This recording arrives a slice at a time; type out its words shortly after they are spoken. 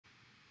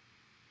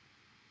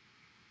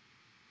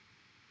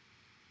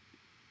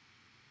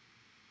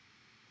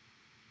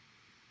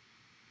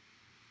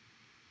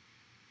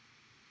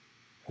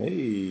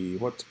Hey,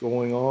 what's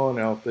going on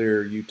out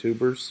there,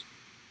 YouTubers?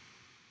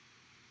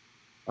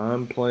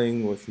 I'm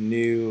playing with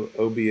new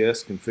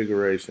OBS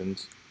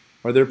configurations,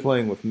 or they're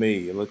playing with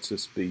me. Let's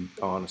just be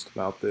honest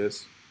about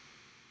this.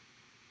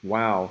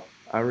 Wow,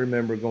 I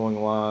remember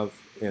going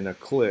live in a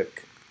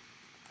click,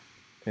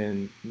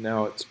 and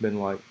now it's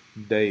been like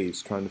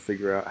days trying to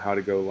figure out how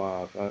to go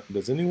live.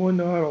 Does anyone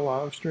know how to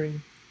live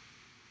stream?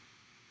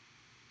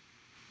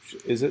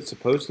 Is it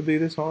supposed to be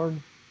this hard?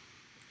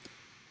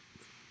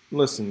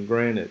 Listen,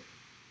 granted,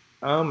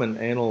 I'm an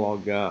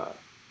analog guy,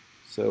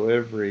 so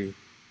every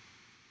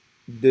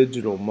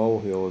digital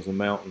molehill is a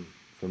mountain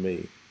for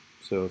me.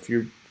 So if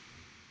you're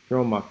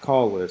on my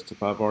call list,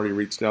 if I've already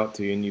reached out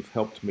to you and you've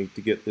helped me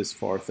to get this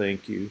far,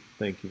 thank you.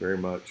 Thank you very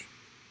much.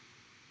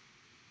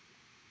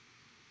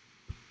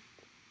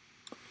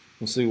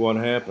 We'll see what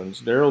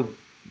happens. Daryl,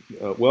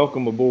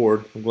 welcome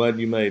aboard. I'm glad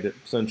you made it.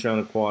 Sunshine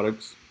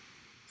Aquatics.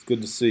 It's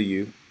good to see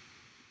you.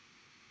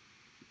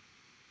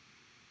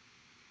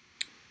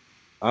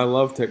 I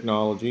love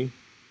technology.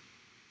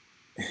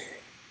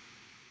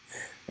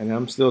 And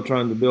I'm still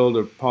trying to build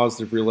a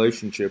positive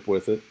relationship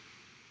with it.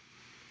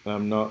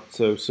 I'm not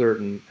so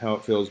certain how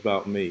it feels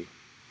about me.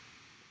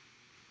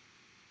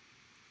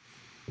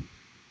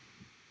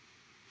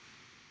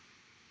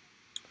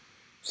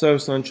 So,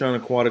 Sunshine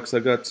Aquatics, I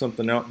got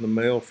something out in the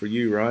mail for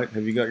you, right?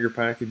 Have you got your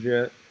package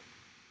yet?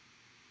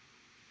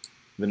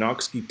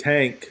 Vinoxky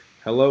Tank,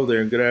 hello there,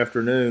 and good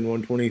afternoon,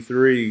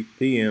 1:23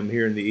 p.m.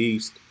 here in the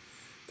east.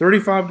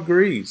 35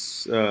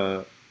 degrees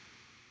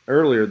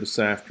earlier this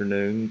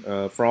afternoon.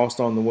 Frost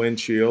on the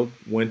windshield.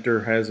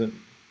 Winter hasn't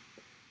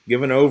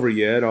given over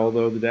yet,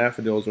 although the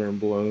daffodils are in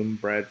bloom.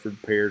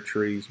 Bradford pear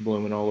trees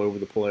blooming all over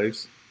the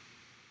place.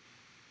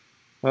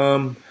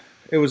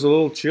 It was a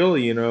little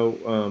chilly, you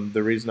know.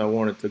 The reason I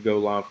wanted to go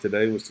live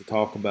today was to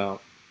talk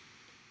about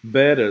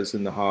bettas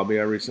in the hobby.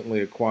 I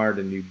recently acquired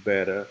a new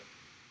betta,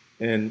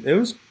 and it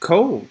was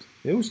cold.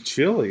 It was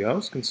chilly. I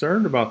was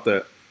concerned about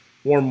that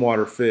warm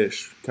water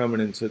fish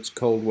coming in such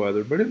cold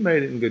weather, but it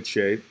made it in good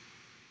shape.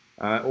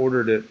 I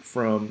ordered it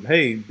from,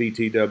 hey,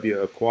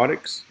 BTW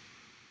Aquatics.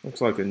 Looks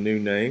like a new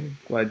name.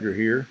 Glad you're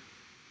here.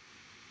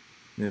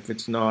 And if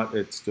it's not,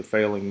 it's the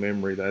failing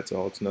memory. That's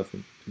all. It's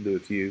nothing to do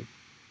with you.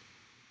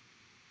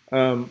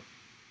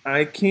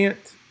 I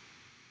can't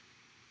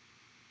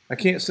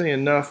say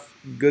enough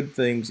good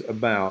things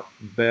about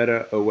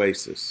Betta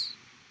Oasis.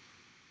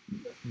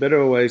 Betta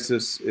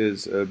Oasis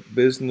is a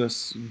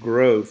business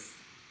growth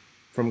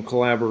from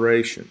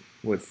collaboration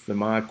with the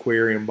My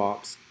Aquarium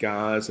Box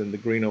guys and the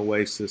Green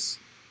Oasis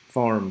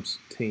Farms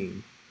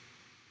team.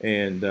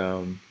 And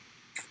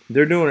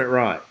they're doing it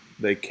right.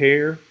 They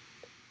care,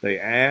 they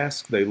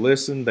ask, they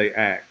listen, they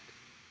act.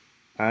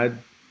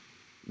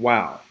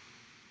 Wow.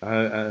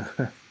 I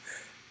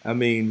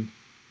mean,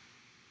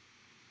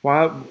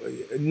 why?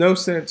 No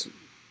sense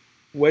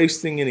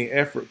wasting any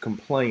effort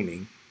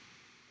complaining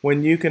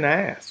when you can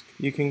ask.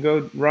 You can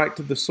go right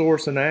to the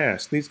source and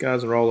ask. These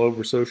guys are all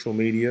over social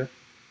media,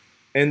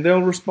 and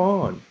they'll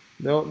respond.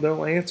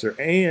 They'll answer,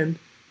 and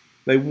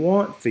they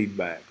want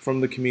feedback from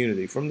the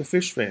community, from the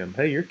fish fam.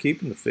 Hey, you're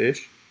keeping the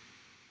fish.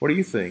 What do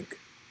you think?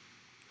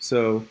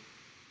 So,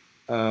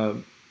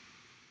 and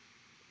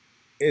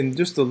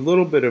just a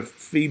little bit of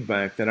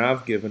feedback that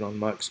I've given on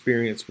my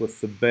experience with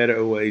the Betta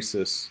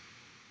Oasis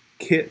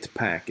kit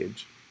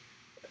package.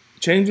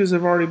 Changes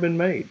have already been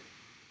made,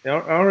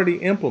 already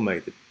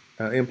implemented,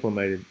 and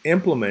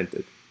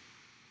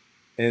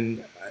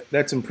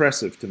that's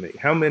impressive to me.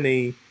 How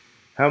many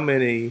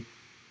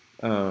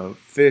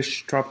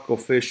tropical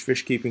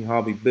fish keeping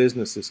hobby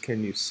businesses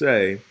can you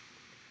say,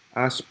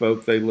 I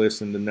spoke, they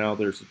listened, and now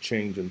there's a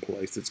change in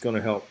place that's going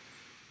to help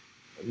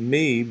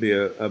me be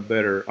a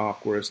better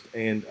aquarist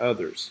and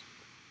others.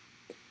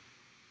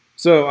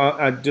 So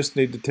I just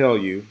need to tell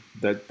you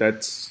that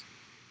that's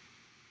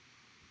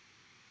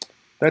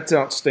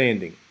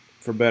outstanding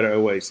for Betta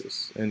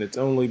Oasis, and it's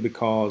only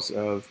because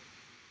of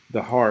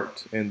the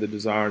heart and the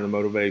desire and the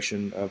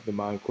motivation of the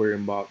My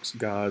Aquarium Box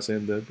guys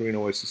and the Green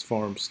Oasis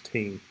Farms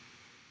team.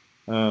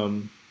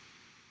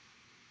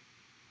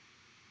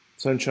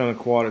 Sunshine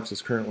Aquatics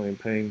is currently in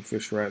paying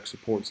fish rack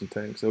supports and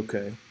tanks.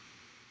 Okay.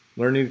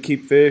 Learning to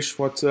keep fish.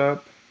 What's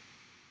up?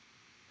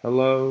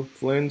 Hello,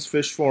 Flynn's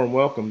Fish Farm.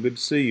 Welcome. Good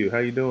to see you. How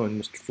you doing,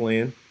 Mr.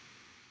 Flynn?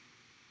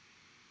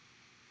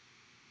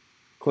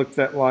 Click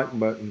that like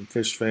button,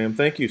 Fish Fam.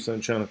 Thank you,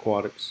 Sunshine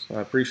Aquatics.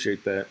 I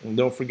appreciate that. And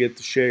don't forget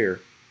to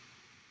share.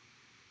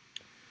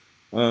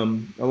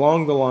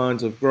 Along the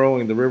lines of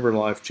growing the River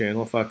Life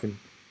channel, if I can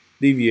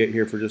deviate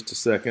here for just a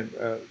second,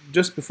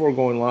 just before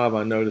going live,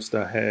 I noticed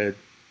I had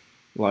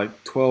like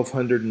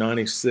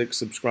 1,296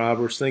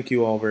 subscribers. Thank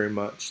you all very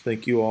much.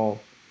 Thank you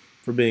all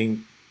for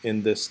being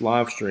in this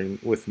live stream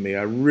with me.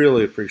 I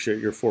really appreciate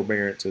your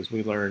forbearance as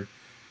we learn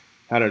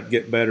how to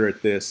get better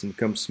at this and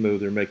become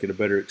smoother, make it a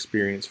better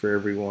experience for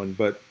everyone.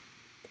 But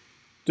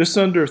just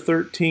under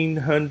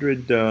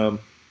 1,300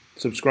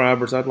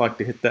 subscribers. I'd like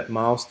to hit that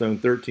milestone,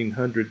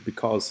 1,300,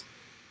 because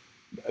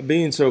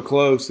being so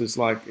close is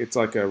it's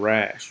like a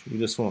rash. You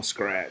just want to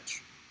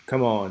scratch.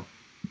 Come on. 1,300 subscribers. I'd like to hit that milestone, 1,300, because being so close is like it's like a rash. You just want to scratch. Come on. 1,300 subscribers. I'd like to hit that milestone, 1,300, because being so close is like it's like a rash. You just want to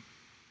scratch. Come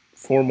on.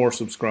 4 more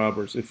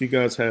subscribers. If you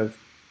guys have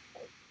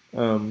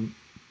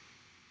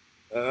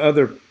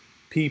other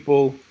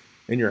people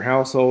in your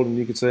household and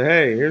you could say,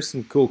 hey, here's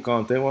some cool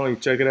content, why don't you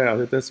check it out,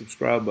 hit that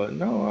subscribe button.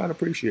 No, I'd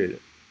appreciate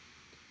it.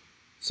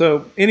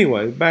 So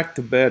anyway, back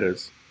to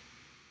Bettas.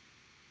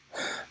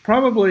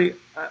 Probably,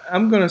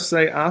 I'm going to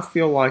say I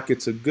feel like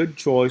it's a good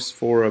choice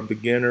for a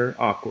beginner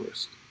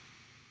aquarist.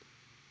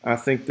 I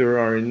think there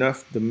are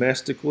enough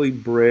domestically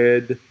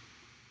bred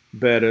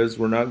Bettas.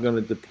 We're not going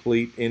to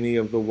deplete any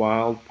of the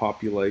wild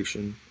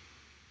population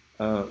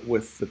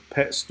with the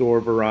pet store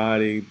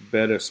variety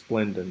Betta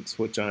splendens,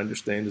 which I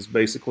understand is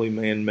basically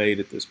man-made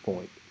at this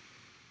point.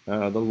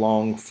 The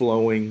long,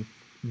 flowing,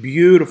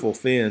 beautiful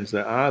fins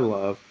that I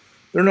love,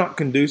 they're not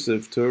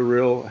conducive to a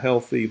real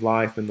healthy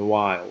life in the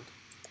wild.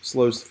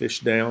 Slows the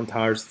fish down,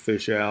 tires the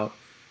fish out,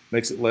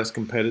 makes it less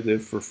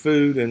competitive for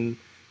food and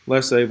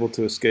less able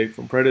to escape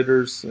from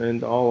predators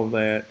and all of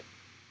that.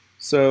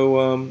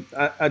 So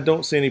I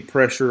don't see any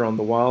pressure on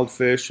the wild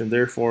fish, and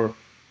therefore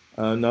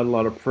not a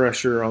lot of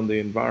pressure on the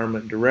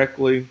environment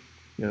directly.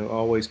 You know,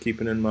 always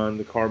keeping in mind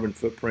the carbon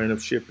footprint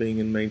of shipping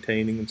and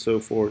maintaining and so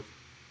forth.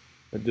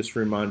 It just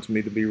reminds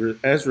me to be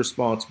as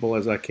responsible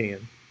as I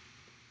can.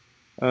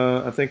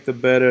 I think the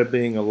Betta,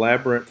 being a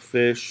labyrinth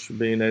fish,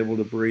 being able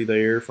to breathe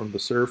air from the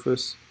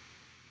surface,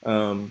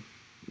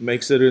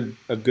 makes it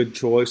a good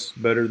choice,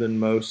 better than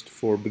most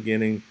for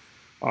beginning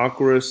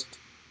aquarists.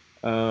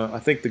 I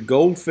think the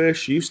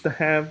goldfish used to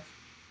have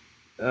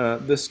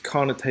this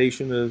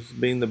connotation of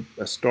being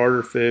a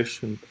starter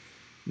fish, and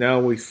now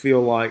we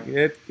feel like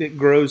it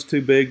grows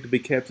too big to be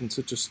kept in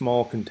such a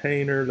small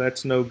container.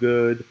 That's no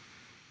good.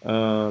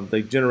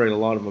 They generate a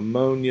lot of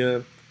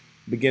ammonia.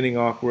 Beginning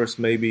aquarists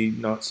maybe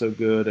not so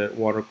good at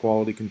water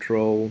quality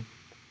control.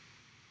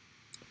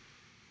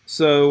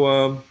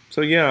 So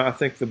yeah, I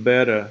think the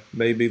Betta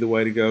may be the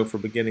way to go for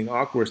beginning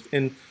aquarists.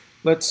 And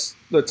let's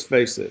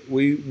face it,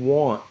 we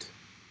want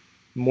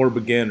more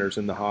beginners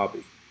in the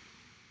hobby.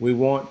 We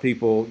want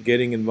people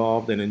getting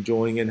involved and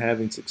enjoying and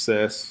having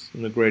success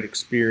and a great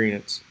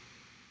experience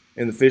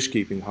in the fish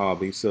keeping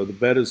hobby. So the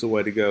Betta is the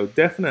way to go.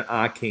 Definite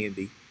eye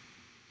candy,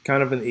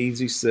 kind of an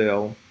easy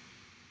sell.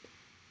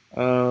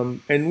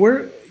 And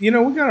we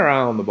got our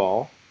eye on the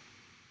ball.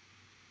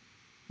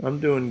 I'm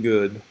doing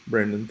good,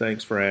 Brendan.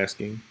 Thanks for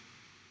asking.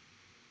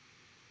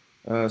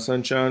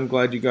 Sunshine,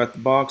 glad you got the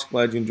box.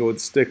 Glad you enjoyed the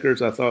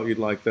stickers. I thought you'd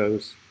like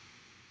those.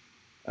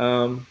 We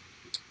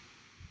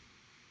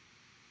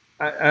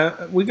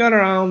got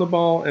our eye on the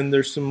ball, and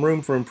there's some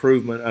room for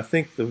improvement. I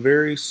think the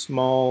very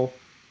small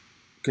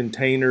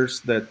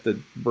containers that the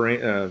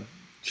brand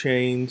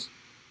chains,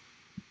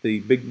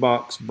 the big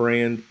box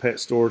brand pet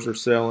stores are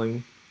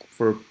selling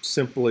for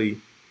simply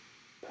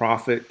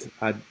profit,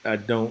 I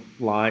don't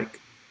like.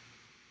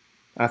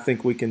 I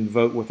think we can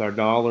vote with our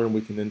dollar, and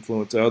we can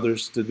influence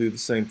others to do the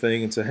same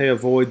thing and say, hey,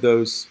 avoid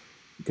those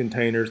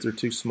containers. They're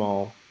too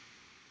small.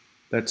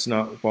 That's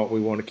not what we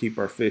want to keep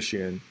our fish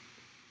in.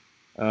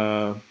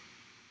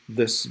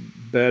 This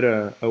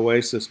Betta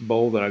Oasis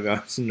bowl that I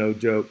got is no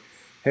joke.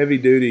 Heavy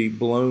duty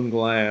blown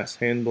glass,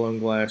 hand blown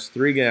glass,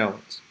 3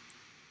 gallons.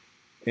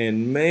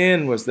 And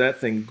man, was that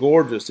thing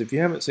gorgeous. If you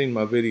haven't seen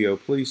my video,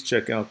 please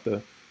check out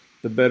the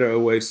Betta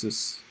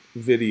Oasis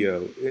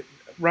video.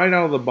 Right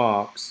out of the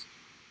box,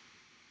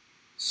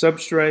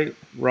 substrate,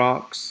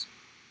 rocks,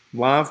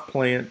 live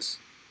plants,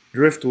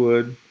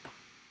 driftwood,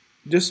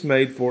 just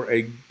made for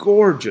a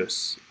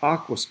gorgeous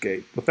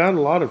aquascape without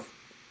a lot of,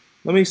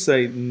 let me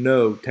say,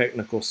 no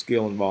technical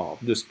skill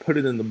involved. Just put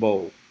it in the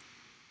bowl.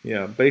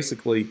 Yeah,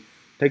 basically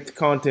take the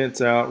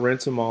contents out,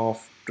 rinse them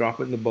off, drop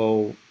it in the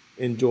bowl,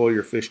 enjoy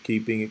your fish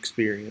keeping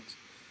experience.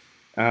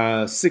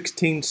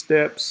 16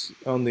 steps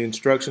on the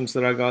instructions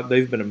that I got.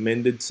 They've been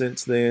amended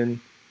since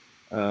then.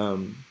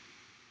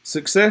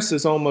 Success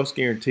is almost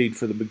guaranteed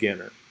for the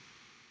beginner.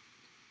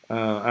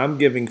 I'm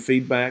giving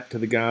feedback to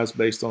the guys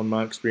based on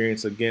my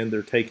experience. Again,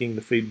 they're taking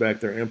the feedback,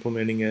 they're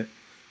implementing it.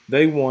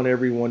 They want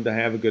everyone to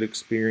have a good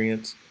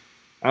experience.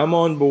 I'm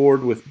on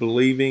board with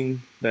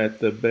believing that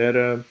the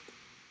Betta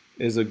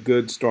is a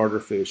good starter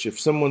fish. If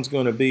someone's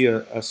going to be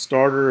a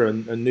starter, a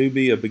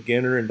newbie, a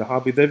beginner in the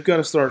hobby, they've got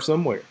to start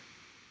somewhere.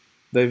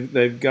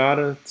 They've got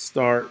to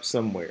start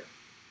somewhere.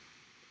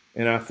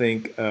 And I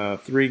think a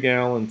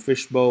 3-gallon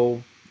fish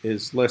bowl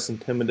is less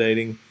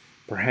intimidating,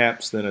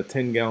 perhaps, than a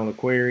 10-gallon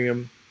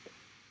aquarium.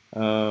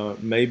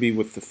 Maybe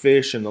with the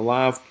fish and the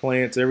live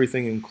plants,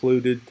 everything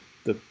included,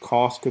 the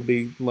cost could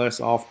be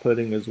less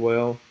off-putting as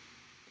well.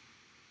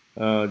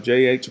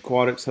 JH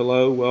Aquatics,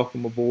 hello,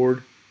 welcome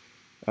aboard.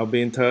 I'll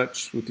be in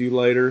touch with you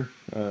later.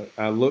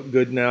 I look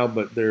good now,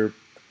 but there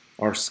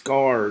are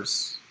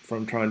scars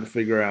from trying to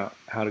figure out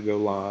how to go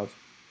live.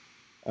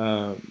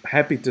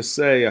 Happy to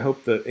say, I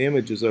hope the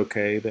image is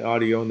okay, the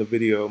audio and the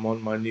video. I'm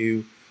on my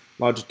new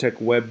Logitech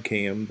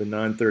webcam, the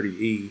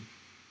 930E,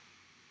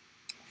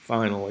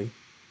 finally.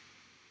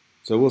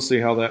 So we'll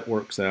see how that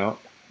works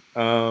out.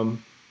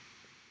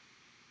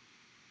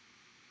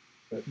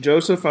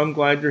 Joseph, I'm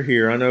glad you're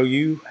here. I know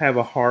you have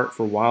a heart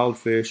for wild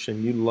fish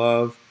and you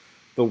love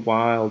the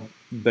wild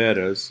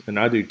Bettas, and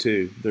I do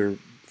too. They're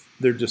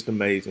they're just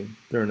amazing.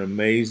 They're an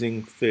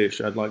amazing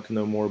fish. I'd like to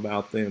know more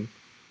about them.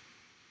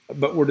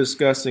 But we're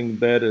discussing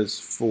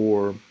bettas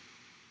for,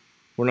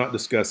 we're not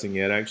discussing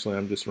yet, actually,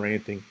 I'm just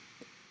ranting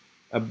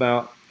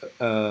about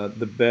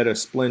the Betta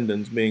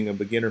splendens being a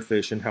beginner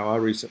fish and how I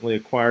recently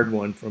acquired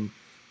one from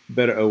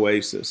Betta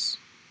Oasis.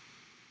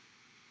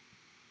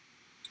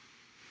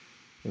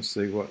 Let's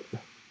see what.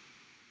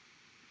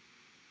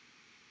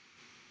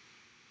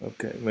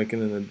 Okay,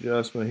 making an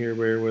adjustment here,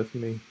 bear with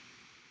me.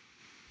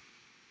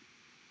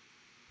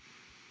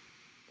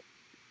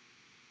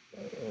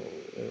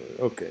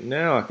 Okay,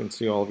 now I can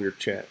see all of your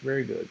chat.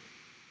 Very good.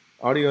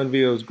 Audio and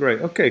video is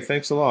great. Okay,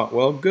 thanks a lot.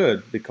 Well,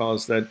 good,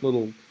 because that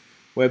little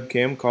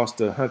webcam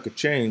cost a hunk of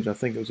change. I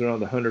think it was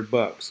around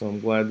 $100, so I'm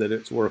glad that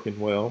it's working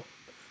well.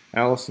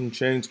 Allison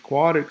Chains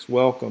Aquatics,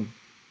 welcome.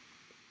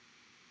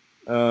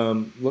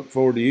 Look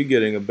forward to you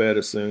getting a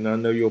betta soon. I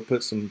know you'll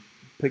put some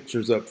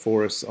pictures up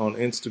for us on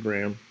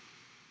Instagram.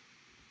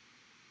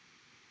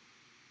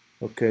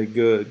 Okay,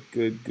 good,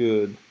 good,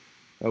 good.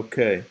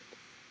 Okay.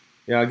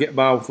 Yeah, I get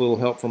by with a little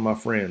help from my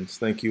friends.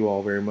 Thank you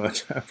all very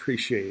much. I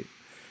appreciate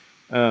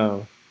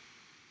it.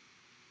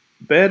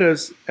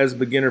 Bettas as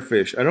beginner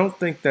fish. I don't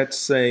think that's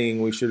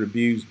saying we should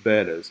abuse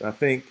bettas. I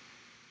think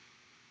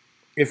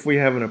if we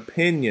have an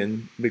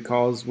opinion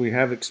because we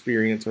have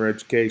experience or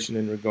education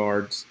in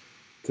regards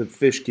to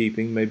fish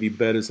keeping, maybe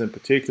bettas in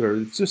particular,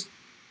 it's just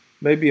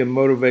maybe a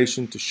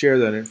motivation to share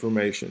that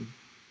information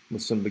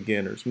with some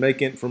beginners.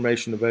 Make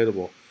information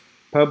available.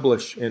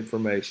 Publish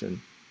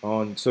information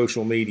on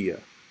social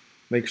media.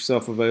 Make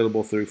yourself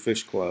available through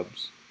fish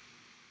clubs.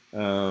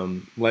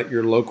 Let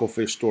your local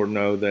fish store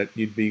know that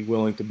you'd be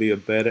willing to be a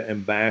Betta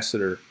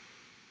ambassador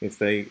if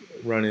they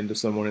run into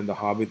someone in the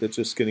hobby that's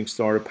just getting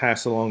started.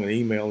 Pass along an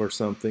email or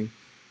something.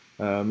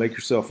 Make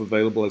yourself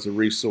available as a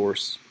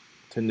resource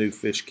to new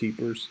fish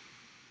keepers.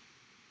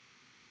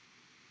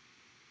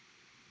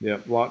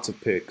 Yep, lots of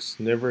pics.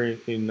 Never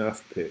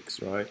enough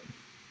pics, right?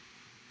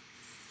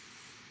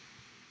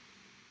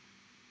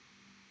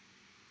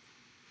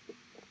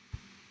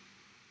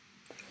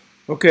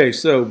 Okay,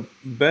 so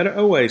Betta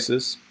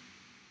Oasis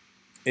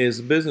is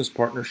a business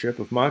partnership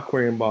of My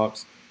Aquarium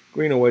Box,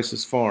 Green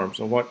Oasis Farms.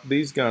 And what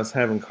these guys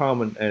have in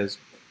common as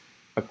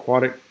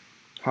aquatic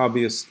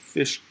hobbyist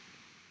fish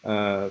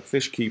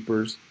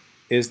keepers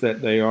is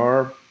that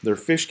they're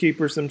fish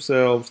keepers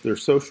themselves, they're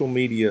social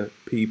media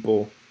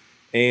people,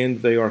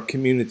 and they are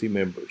community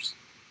members.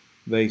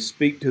 They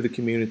speak to the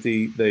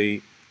community,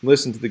 they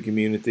listen to the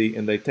community,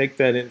 and they take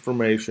that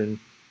information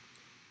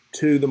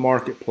to the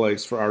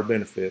marketplace for our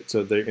benefit.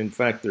 So in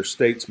fact, they're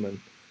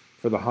statesmen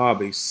for the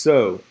hobby.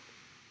 So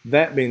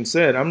that being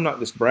said, I'm not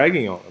just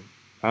bragging on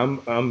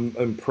them. I'm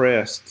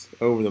impressed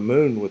over the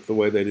moon with the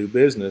way they do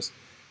business.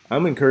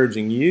 I'm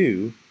encouraging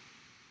you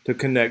to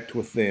connect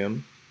with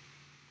them,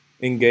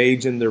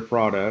 engage in their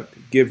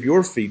product, give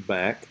your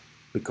feedback,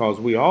 because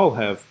we all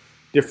have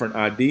different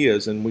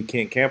ideas and we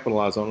can't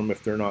capitalize on them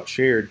if they're not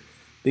shared.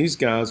 These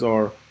guys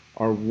are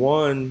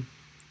one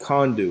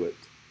conduit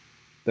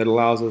that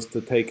allows us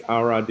to take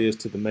our ideas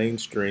to the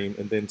mainstream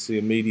and then see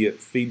immediate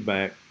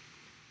feedback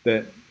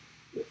that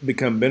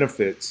become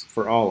benefits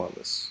for all of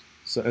us.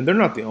 So, and they're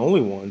not the only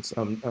ones,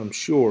 I'm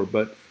sure,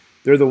 but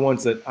they're the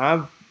ones that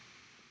I've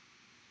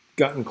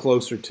gotten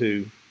closer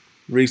to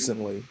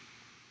recently.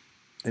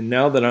 And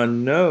now that I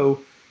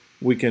know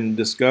we can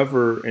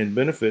discover and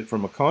benefit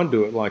from a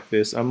conduit like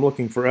this, I'm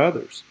looking for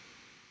others.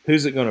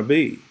 Who's it going to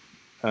be?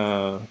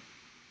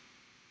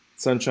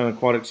 Sunshine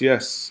Aquatics,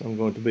 yes, I'm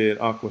going to be at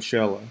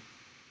Aquashella.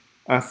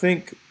 I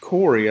think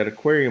Corey at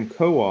Aquarium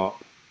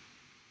Co-op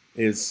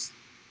he's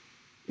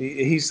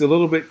a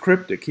little bit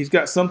cryptic. He's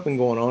got something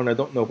going on. I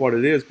don't know what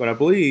it is, but I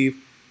believe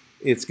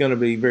it's going to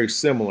be very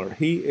similar.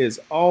 He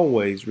is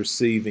always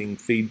receiving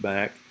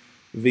feedback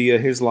via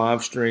his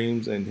live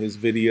streams and his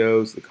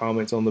videos, the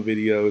comments on the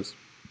videos.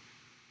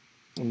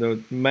 And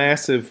the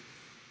massive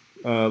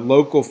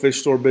local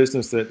fish store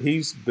business that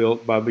he's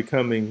built by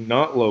becoming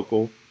not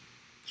local,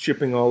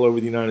 shipping all over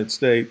the United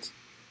States.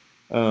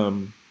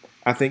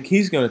 I think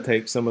he's going to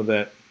take some of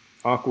that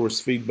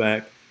aquarist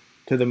feedback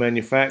to the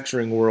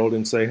manufacturing world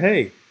and say,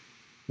 hey,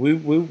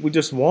 we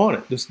just want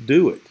it. Just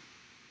do it.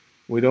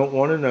 We don't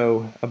want to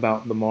know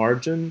about the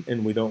margin,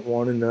 and we don't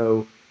want to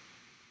know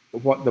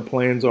what the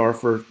plans are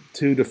for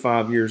 2 to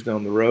 5 years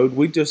down the road.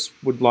 We just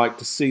would like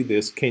to see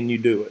this. Can you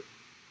do it?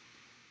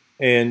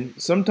 And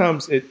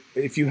sometimes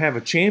if you have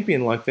a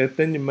champion like that,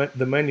 then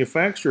the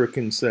manufacturer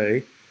can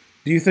say,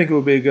 do you think it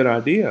would be a good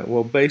idea?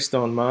 Well, based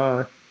on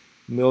my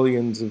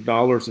millions of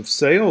dollars of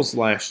sales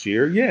last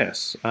year,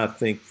 yes, I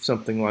think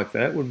something like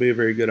that would be a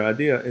very good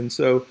idea. And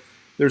so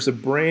there's a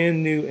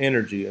brand new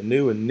energy, a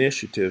new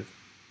initiative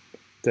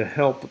to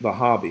help the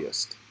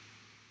hobbyist.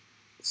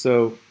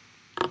 So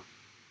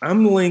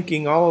I'm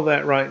linking all of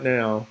that right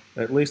now,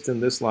 at least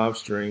in this live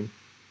stream,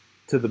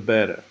 to the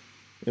Betta,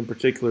 in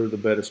particular the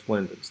Betta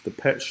Splendens, the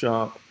pet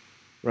shop,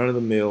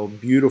 run-of-the-mill,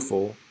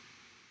 beautiful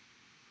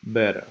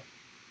Betta.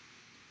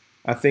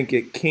 I think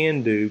it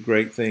can do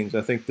great things.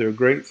 I think there are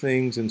great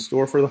things in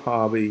store for the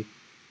hobby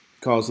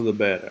because of the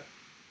Betta.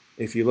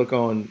 If you look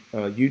on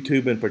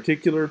YouTube in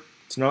particular,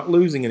 it's not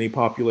losing any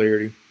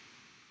popularity.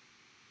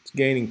 It's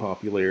gaining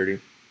popularity.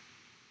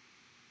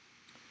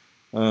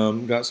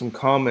 Got some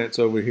comments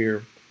over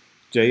here.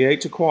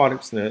 JH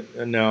Aquatics.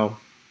 Now,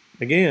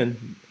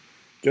 again,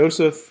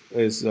 Joseph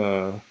is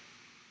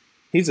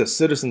he's a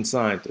citizen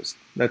scientist.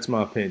 That's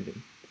my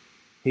opinion.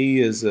 He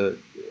is a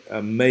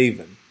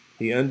maven.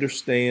 He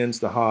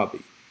understands the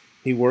hobby.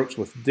 He works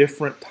with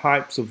different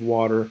types of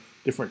water,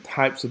 different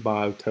types of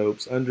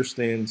biotopes,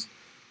 understands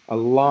a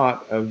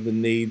lot of the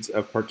needs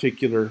of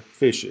particular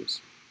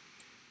fishes.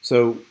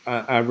 So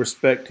I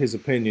respect his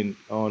opinion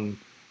on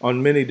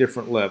many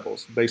different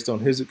levels based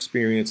on his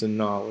experience and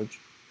knowledge.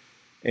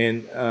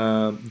 And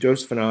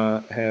Joseph and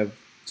I have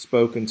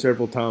spoken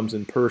several times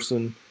in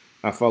person.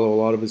 I follow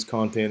a lot of his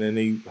content, and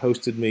he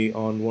hosted me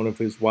on one of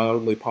his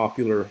wildly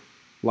popular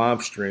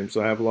live streams.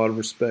 So I have a lot of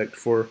respect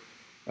for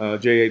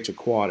JH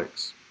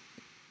Aquatics.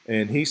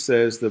 And he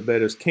says the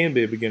bettas can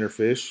be a beginner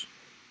fish.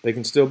 They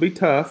can still be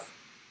tough.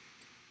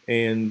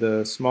 And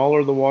the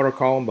smaller the water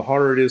column, the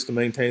harder it is to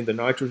maintain the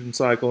nitrogen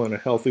cycle in a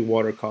healthy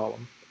water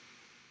column.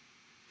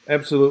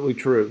 Absolutely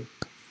true.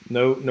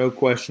 No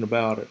question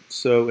about it.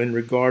 So in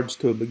regards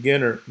to a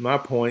beginner, my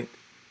point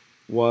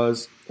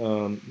was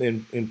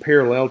in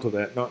parallel to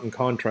that, not in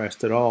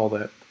contrast at all,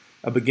 that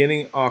a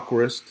beginning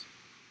aquarist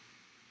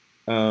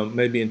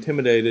may be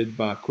intimidated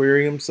by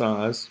aquarium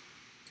size.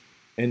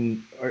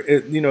 And,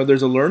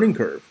 there's a learning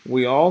curve.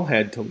 We all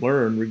had to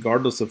learn,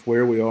 regardless of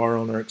where we are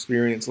on our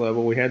experience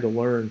level. We had to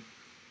learn.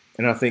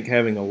 And I think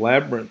having a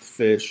labyrinth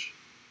fish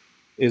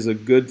is a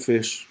good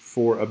fish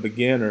for a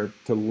beginner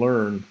to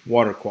learn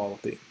water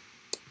quality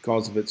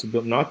because of its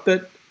ability. Not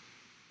that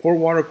poor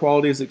water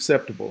quality is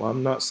acceptable.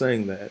 I'm not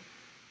saying that.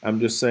 I'm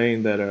just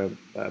saying that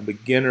a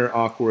beginner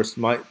aquarist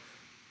might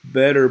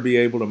better be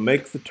able to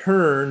make the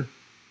turn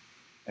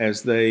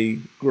as they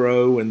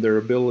grow in their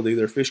ability,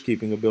 their fish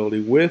keeping ability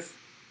with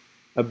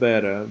a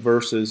betta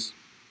versus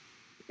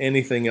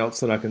anything else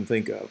that I can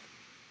think of.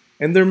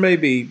 And there may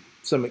be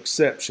some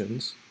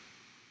exceptions.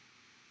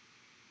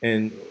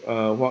 And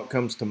what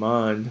comes to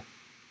mind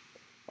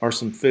are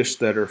some fish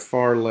that are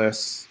far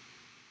less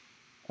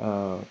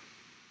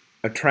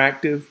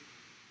attractive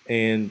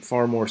and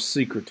far more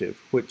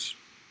secretive, which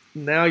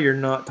now you're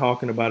not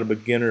talking about a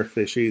beginner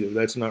fish either.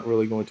 That's not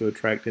really going to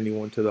attract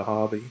anyone to the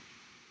hobby.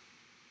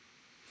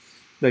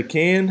 They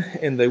can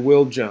and they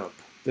will jump.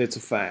 It's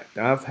a fact.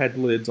 I've had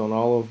lids on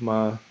all of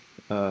my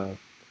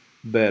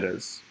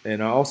bettas,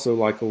 and I also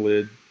like a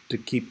lid to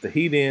keep the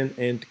heat in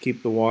and to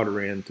keep the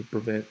water in to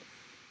prevent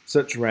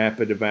such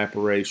rapid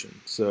evaporation.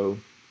 So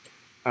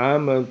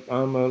I'm a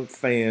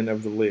fan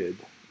of the lid,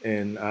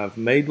 and I've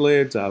made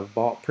lids. I've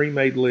bought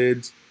pre-made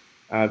lids.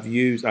 I've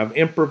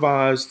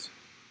improvised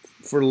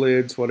for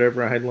lids,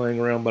 whatever I had laying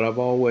around, but I've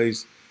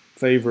always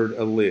favored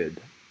a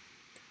lid.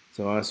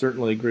 So I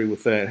certainly agree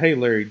with that. Hey,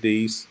 Larry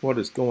Deese, what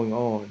is going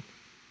on?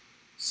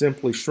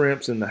 Simply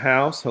Shrimps in the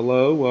house.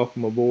 Hello,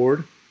 welcome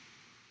aboard.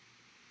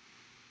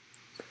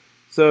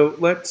 So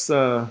let's,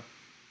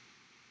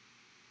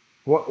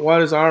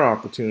 what is our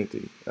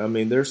opportunity? I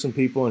mean, there's some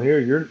people in here,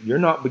 you're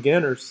not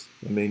beginners.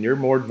 I mean, you're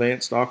more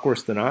advanced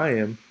aquarists than I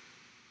am.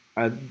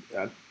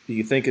 Do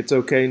you think it's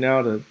okay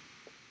now to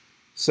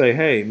say,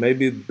 hey,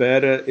 maybe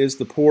Betta is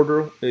the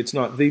portal? It's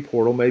not the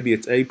portal, maybe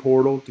it's a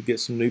portal to get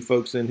some new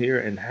folks in here.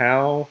 And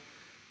how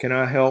can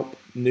I help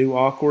new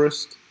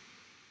aquarists?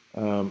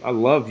 I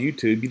love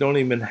YouTube. You don't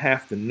even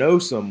have to know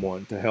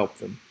someone to help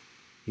them.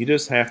 You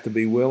just have to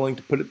be willing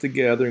to put it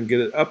together and get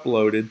it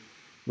uploaded,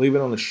 leave it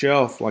on the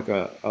shelf like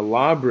a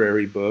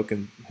library book,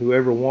 and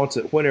whoever wants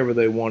it, whenever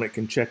they want it,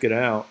 can check it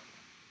out.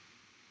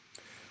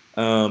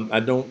 I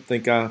don't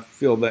think I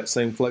feel that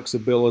same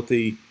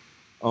flexibility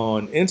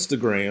on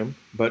Instagram,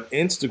 but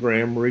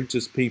Instagram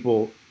reaches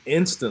people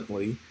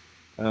instantly.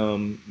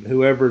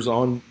 Whoever's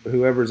on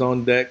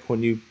deck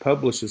when you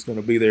publish is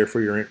going to be there for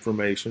your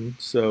information.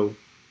 So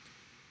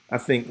I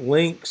think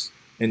links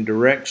and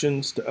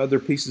directions to other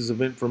pieces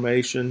of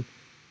information,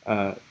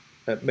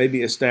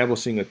 maybe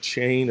establishing a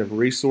chain of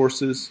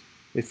resources,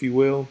 if you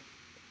will.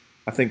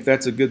 I think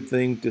that's a good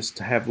thing, just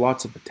to have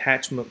lots of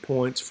attachment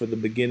points for the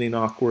beginning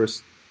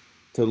aquarist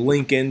to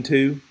link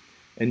into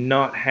and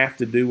not have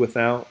to do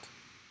without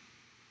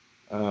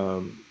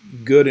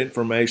good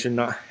information,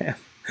 not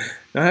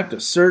have to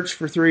search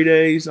for 3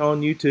 days on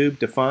YouTube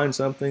to find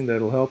something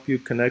that'll help you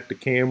connect a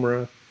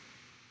camera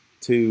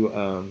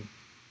to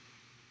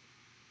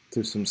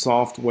some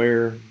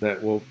software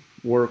that will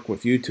work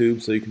with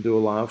YouTube so you can do a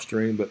live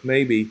stream, but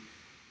maybe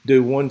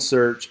do one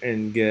search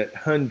and get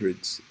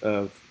hundreds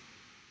of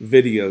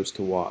videos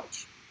to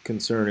watch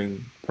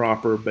concerning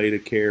proper betta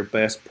care,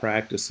 best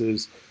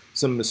practices,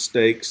 some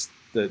mistakes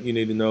that you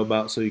need to know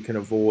about so you can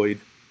avoid,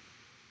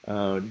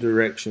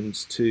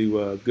 directions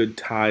to good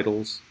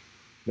titles,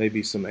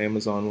 maybe some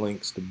Amazon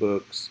links to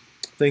books,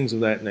 things of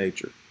that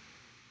nature.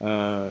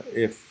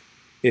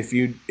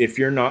 If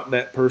you're not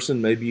that person,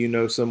 maybe you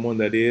know someone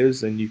that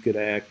is, and you could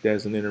act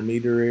as an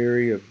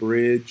intermediary, a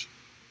bridge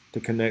to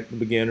connect the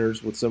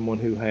beginners with someone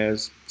who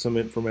has some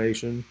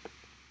information.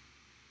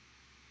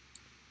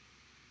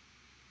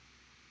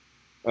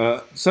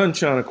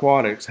 Sunshine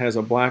Aquatics has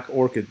a black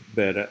orchid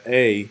betta,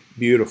 A,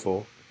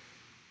 beautiful,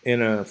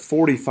 in a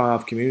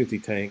 45 community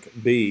tank.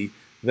 B,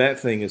 that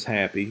thing is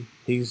happy.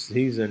 He's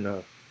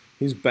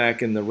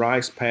back in the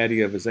rice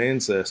paddy of his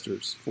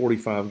ancestors.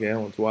 45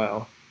 gallons.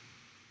 Wow.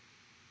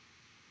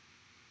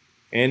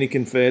 Annie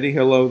Confetti,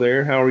 hello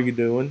there. How are you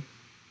doing?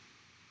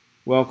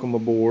 Welcome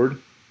aboard.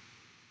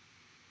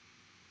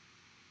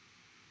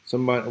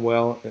 Somebody,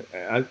 well,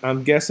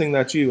 I'm guessing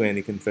that's you,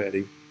 Annie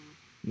Confetti.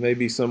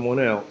 Maybe someone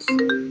else.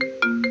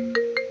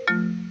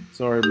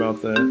 Sorry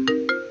about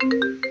that.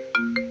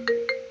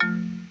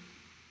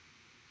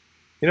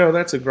 You know,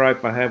 that's a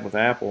gripe I have with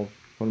Apple.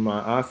 When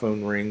my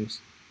iPhone rings,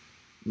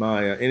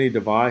 my any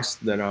device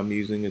that I'm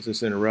using is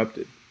just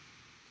interrupted.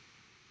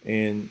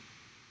 And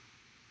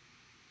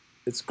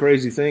it's a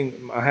crazy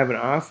thing. I have an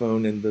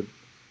iPhone, and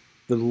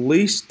the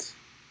least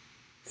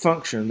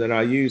function that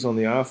I use on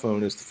the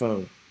iPhone is the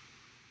phone.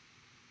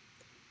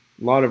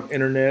 A lot of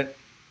internet,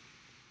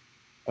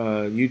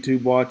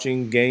 YouTube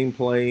watching, game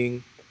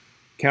playing,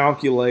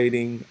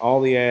 calculating, all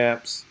the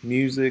apps,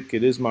 music.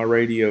 It is my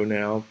radio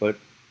now, but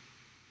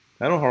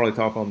I don't hardly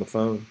talk on the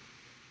phone.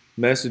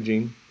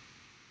 Messaging,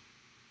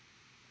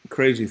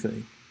 crazy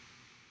thing.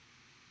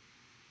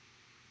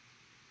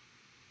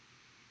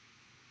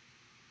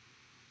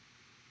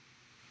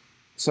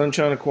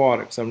 Sunshine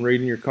Aquatics, I'm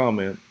reading your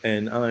comment,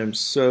 and I am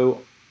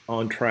so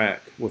on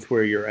track with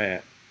where you're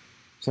at.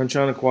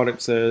 Sunshine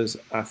Aquatics says,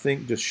 I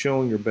think just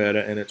showing your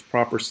betta and its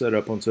proper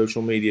setup on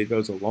social media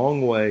goes a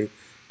long way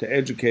to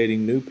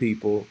educating new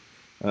people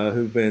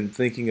who've been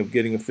thinking of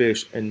getting a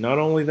fish. And not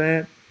only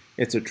that,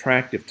 it's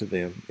attractive to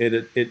them.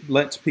 It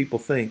lets people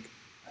think,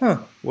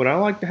 would I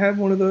like to have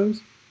one of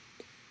those?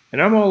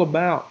 And I'm all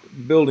about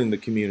building the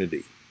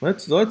community.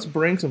 Let's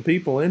bring some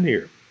people in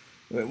here.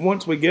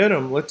 Once we get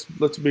them, let's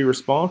be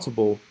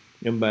responsible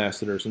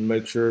ambassadors and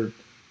make sure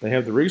they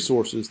have the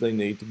resources they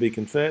need to be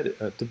confetti.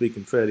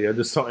 I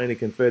just saw Annie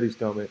Confetti's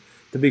comment.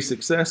 To be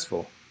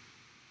successful.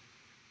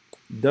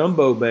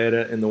 Dumbo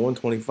Betta in the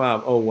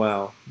 125. Oh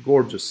wow,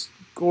 gorgeous,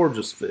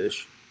 gorgeous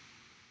fish.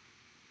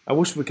 I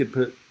wish we could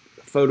put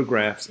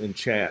photographs in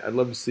chat. I'd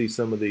love to see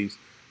some of these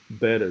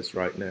bettas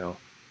right now.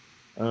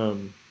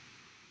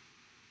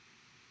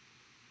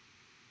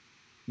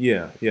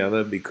 Yeah,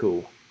 that'd be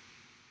cool.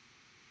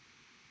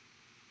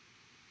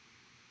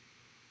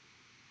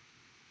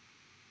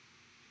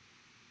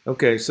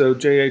 Okay, so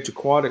JH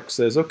Aquatics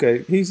says,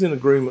 okay, he's in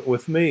agreement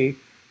with me.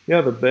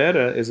 Yeah, the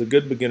betta is a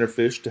good beginner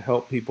fish to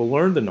help people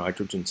learn the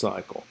nitrogen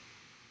cycle.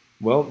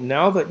 Well,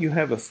 now that you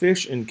have a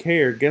fish in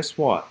care, guess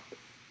what?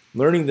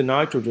 Learning the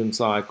nitrogen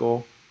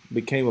cycle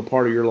became a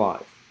part of your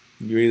life.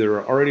 You're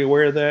either already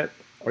aware of that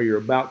or you're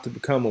about to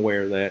become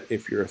aware of that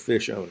if you're a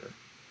fish owner.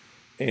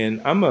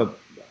 And I'm a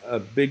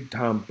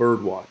big-time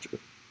bird watcher.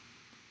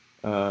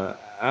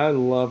 I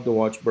love to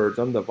watch birds.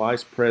 I'm the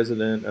vice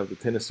president of the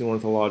Tennessee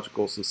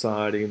Ornithological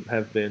Society,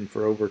 have been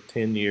for over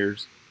 10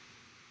 years.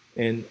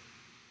 And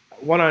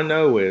what I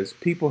know is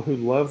people who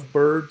love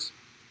birds,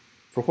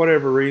 for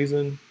whatever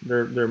reason, there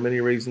are many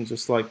reasons,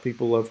 just like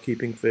people love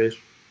keeping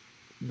fish,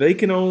 they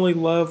can only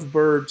love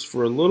birds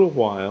for a little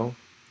while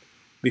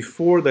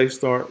before they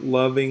start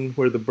loving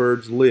where the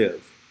birds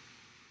live.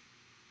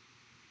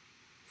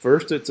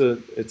 First, it's a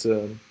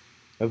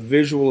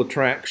visual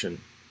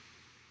attraction.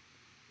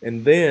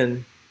 And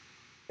then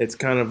it's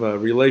kind of a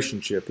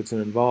relationship. It's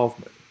an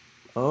involvement.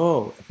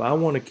 Oh, if I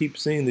want to keep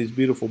seeing these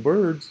beautiful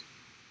birds,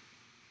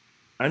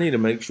 I need to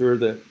make sure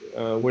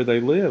that where they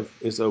live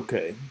is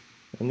okay.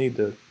 I need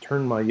to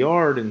turn my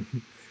yard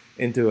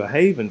into a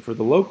haven for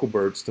the local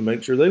birds to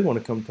make sure they want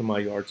to come to my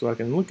yard so I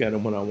can look at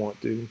them when I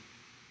want to.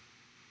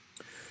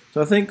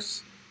 So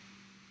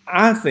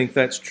I think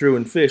that's true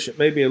in fish. It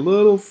may be a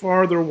little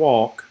farther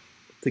walk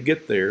to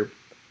get there,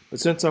 but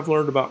since I've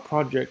learned about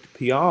Project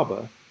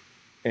Piaba,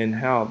 and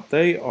how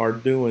they are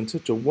doing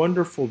such a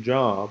wonderful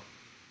job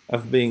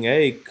of being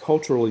A,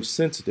 culturally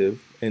sensitive,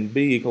 and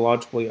B,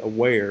 ecologically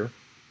aware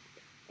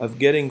of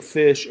getting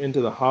fish into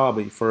the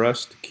hobby for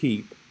us to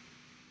keep.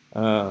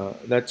 I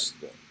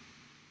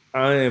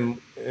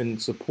am in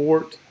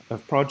support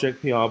of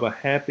Project Piaba,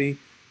 happy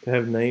to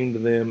have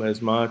named them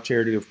as my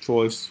charity of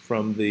choice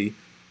from the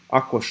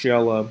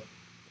Aquashella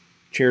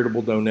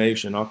charitable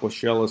donation.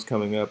 Aquashella is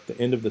coming up the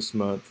end of this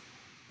month,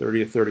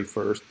 30th,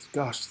 31st.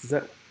 Gosh, is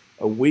that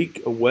a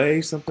week away,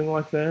 something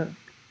like that?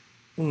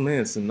 Oh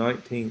man, it's the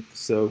 19th.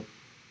 So,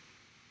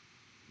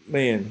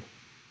 man,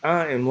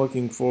 I am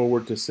looking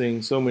forward to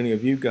seeing so many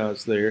of you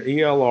guys there.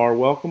 ELR,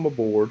 welcome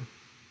aboard.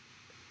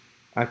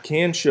 I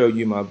can show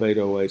you my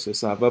Betta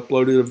Oasis. I've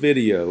uploaded a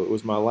video. It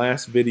was my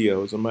last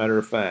video, as a matter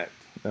of fact.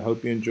 I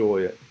hope you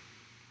enjoy it.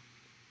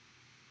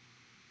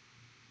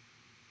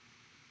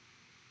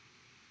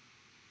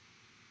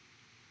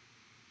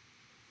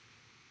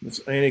 It's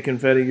Annie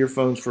Confetti, your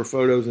phone's for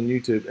photos and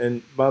YouTube.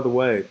 And by the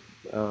way,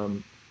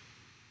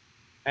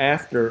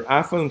 after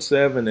iPhone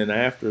 7 and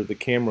after, the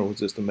camera was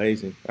just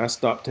amazing. I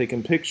stopped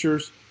taking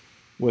pictures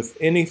with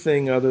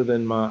anything other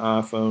than my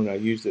iPhone. I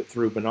used it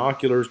through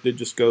binoculars,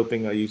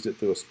 digiscoping. I used it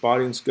through a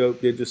spotting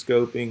scope,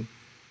 digiscoping.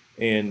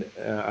 and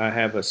I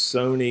have a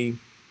Sony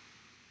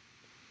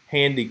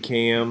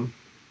Handycam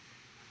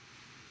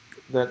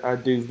that I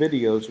do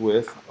videos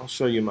with. I'll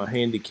show you my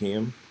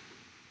Handycam.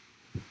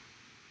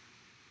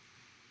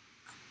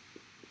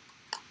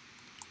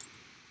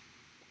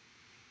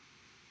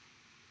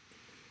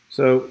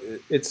 So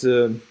it's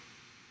a,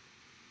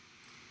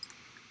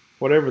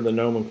 whatever the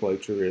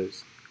nomenclature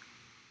is.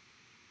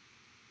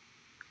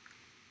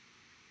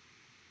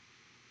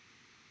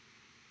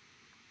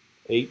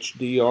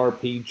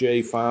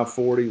 HDRPJ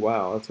 540.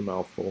 Wow, that's a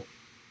mouthful.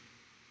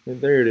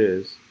 And there it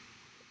is.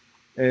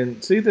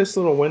 And see this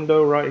little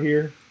window right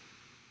here?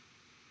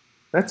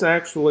 That's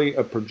actually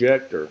a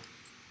projector.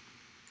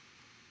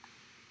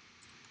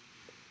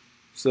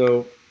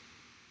 So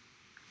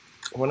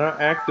when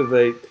I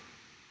activate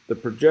the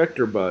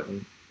projector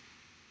button,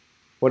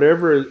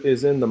 whatever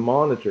is in the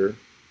monitor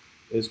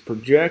is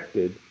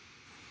projected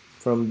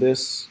from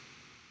this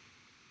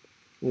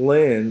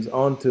lens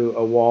onto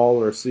a wall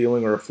or a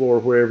ceiling or a floor,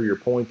 wherever you're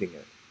pointing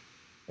it.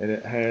 And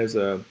it has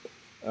a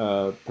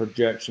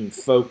projection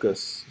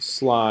focus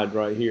slide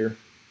right here.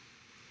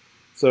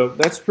 So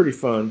that's pretty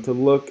fun to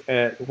look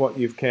at what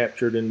you've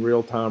captured in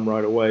real time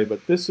right away.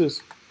 But this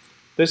is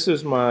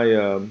my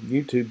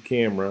YouTube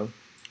camera.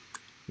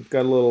 It's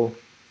got a little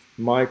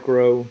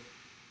micro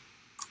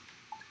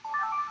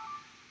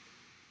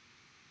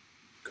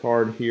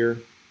card here.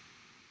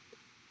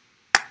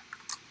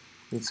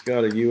 It's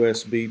got a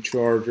USB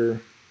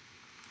charger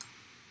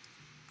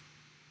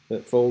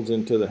that folds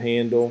into the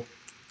handle.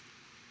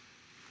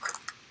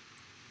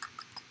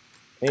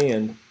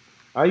 And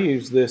I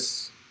use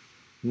this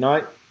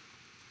night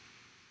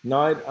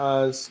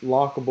eyes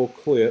lockable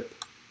clip.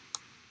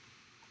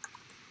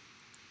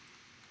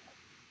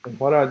 And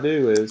what I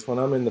do is when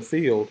I'm in the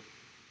field,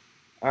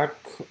 I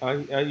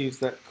use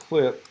that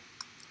clip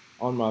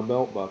on my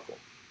belt buckle,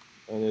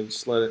 and I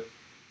just let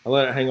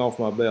it hang off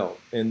my belt.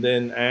 And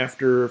then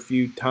after a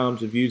few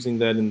times of using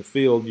that in the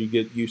field, you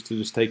get used to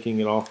just taking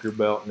it off your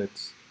belt, and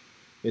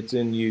it's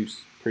in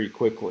use pretty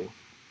quickly.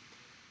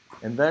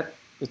 And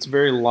it's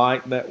very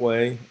light that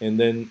way, and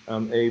then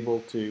I'm able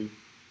to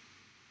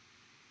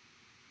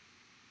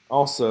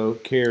also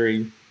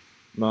carry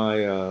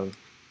my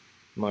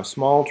my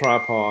small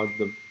tripod,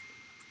 the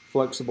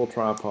flexible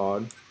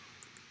tripod,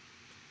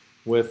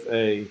 with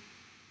a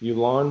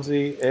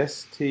Ulanzi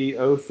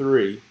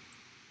ST03.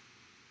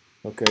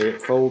 Okay,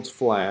 it folds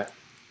flat,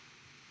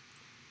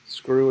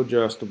 screw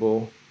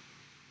adjustable,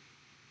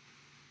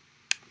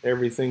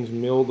 everything's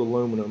milled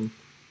aluminum.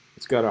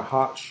 It's got a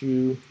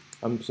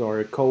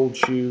a cold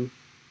shoe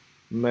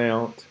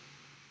mount,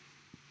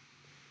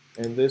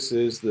 and this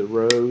is the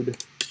Rode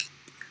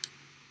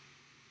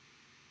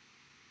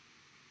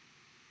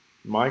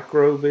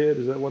Microvid,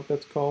 is that what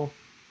that's called?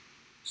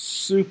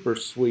 Super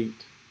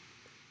sweet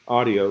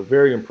audio,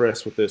 very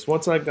impressed with this.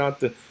 Once I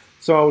got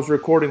so I was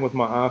recording with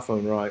my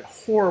iPhone, right?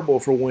 Horrible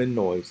for wind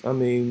noise. I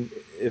mean,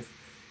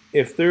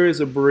 if there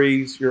is a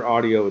breeze, your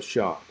audio is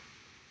shot.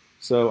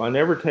 So I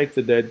never take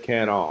the dead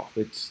cat off.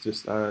 It's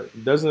just,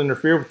 it doesn't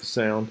interfere with the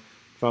sound.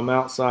 If I'm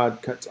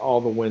outside, cuts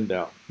all the wind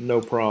out,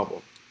 no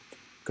problem.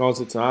 Because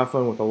it's an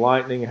iPhone with a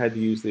lightning, I had to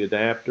use the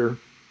adapter.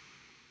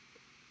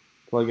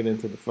 Plug it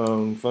into the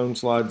phone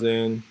slides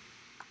in.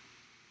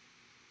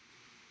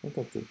 I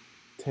got the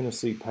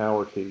Tennessee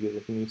power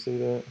tee. Can you see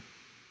that?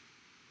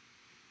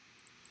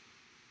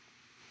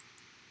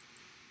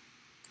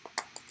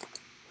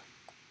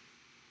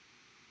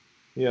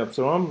 Yeah,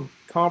 so I'm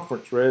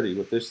conference ready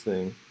with this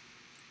thing.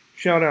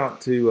 Shout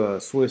out to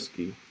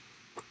Swisky.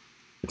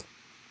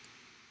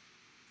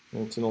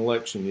 It's an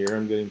election year.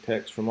 I'm getting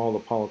texts from all the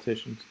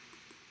politicians.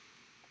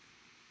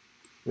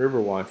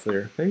 Riverwife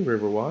there. Hey,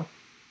 Riverwife.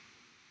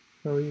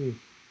 How are you?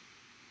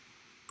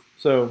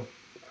 So,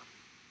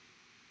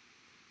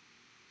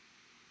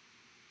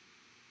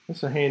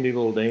 that's a handy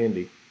little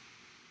dandy.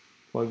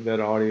 Plug that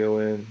audio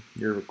in,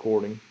 you're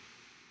recording.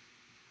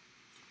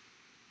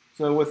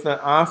 So with the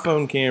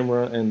iPhone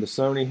camera and the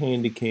Sony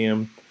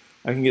Handycam,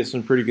 I can get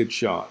some pretty good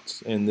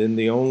shots. And then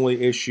the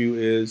only issue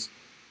is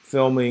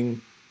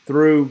filming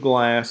through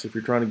glass. If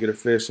you're trying to get a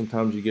fish,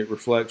 sometimes you get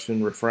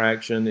reflection,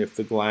 refraction. If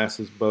the glass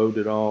is bowed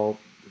at all,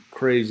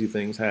 crazy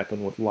things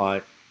happen with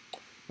light.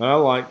 I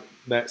like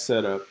that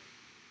setup.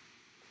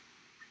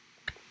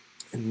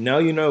 And now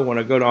you know when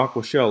I go to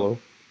Aquashello,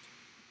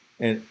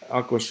 and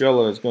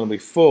Aquashello is going to be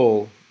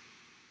full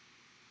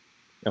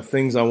of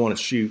things I want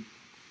to shoot.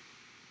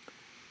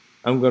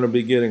 I'm going to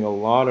be getting a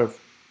lot of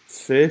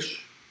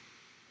fish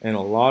and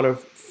a lot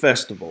of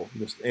festival,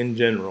 just in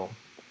general.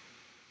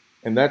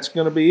 And that's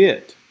going to be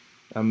it.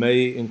 I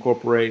may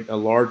incorporate a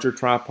larger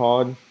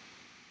tripod.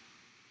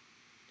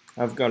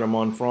 I've got a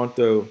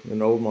Monfronto,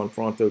 an old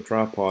Monfronto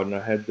tripod, and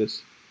I had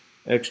this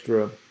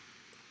extra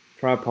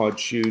tripod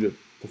shoe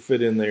to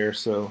fit in there.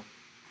 So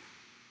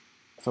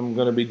if I'm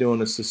going to be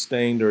doing a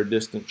sustained or a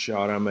distant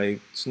shot, I may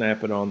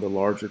snap it on the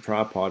larger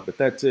tripod, but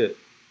that's it.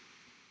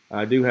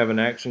 I do have an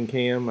action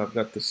cam. I've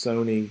got the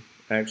Sony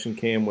action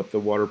cam with the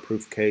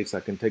waterproof case I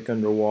can take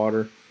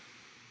underwater.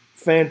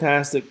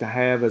 Fantastic to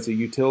have as a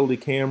utility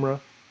camera.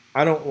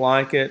 I don't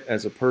like it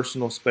as a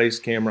personal space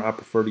camera. I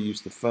prefer to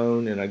use the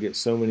phone, and I get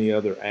so many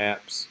other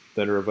apps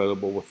that are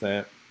available with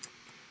that.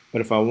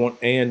 But if I want,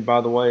 and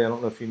by the way, I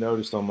don't know if you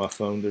noticed on my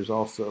phone, there's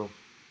also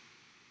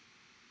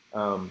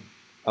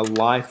a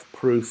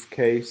life-proof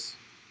case.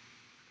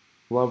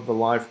 Love the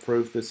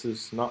life-proof. This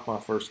is not my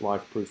first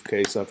life-proof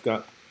case. I've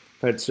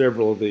had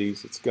several of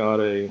these. It's got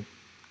an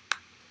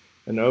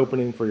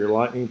opening for your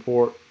lightning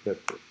port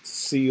that's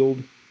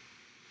sealed,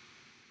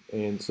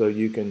 and so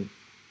you can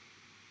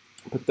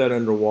put that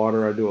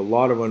underwater. I do a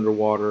lot of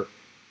underwater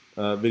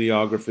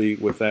videography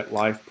with that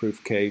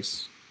life-proof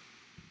case.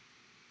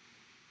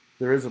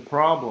 There is a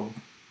problem.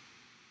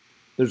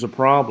 There's a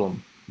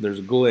problem. There's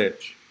a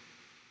glitch.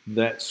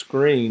 That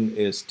screen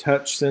is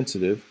touch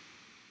sensitive,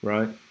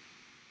 right?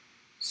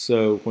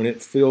 So when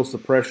it feels the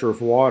pressure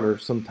of water,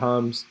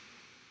 sometimes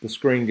the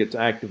screen gets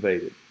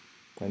activated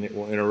and it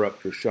will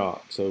interrupt your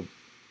shot. So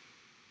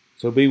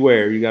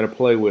beware. You got to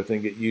play with it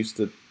and get used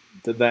to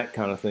that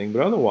kind of thing.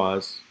 But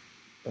otherwise,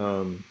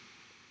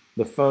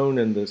 the phone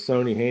and the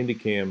Sony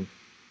Handycam,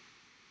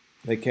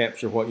 they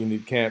capture what you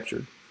need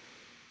captured.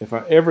 If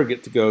I ever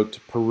get to go to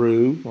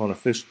Peru on a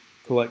fish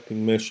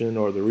collecting mission,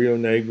 or the Rio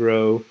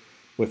Negro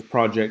with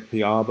Project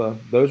Piaba,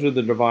 those are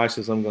the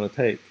devices I'm going to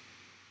take.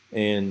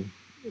 And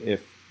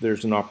if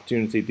there's an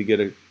opportunity to get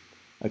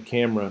a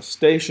camera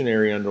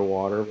stationary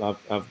underwater,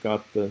 I've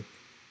got the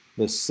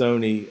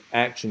Sony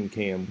Action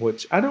Cam,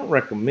 which I don't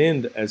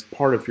recommend as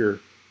part of your,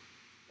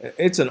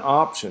 it's an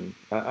option.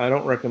 I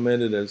don't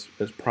recommend it as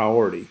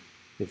priority.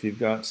 If you've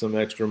got some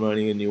extra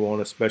money and you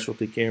want a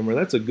specialty camera,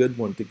 that's a good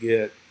one to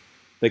get.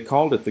 They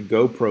called it the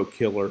GoPro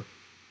killer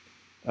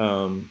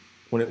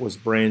when it was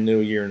brand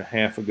new a year and a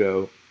half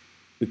ago.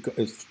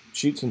 It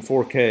shoots in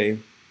 4K,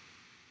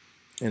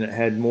 and it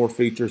had more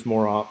features,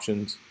 more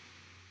options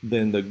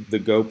than the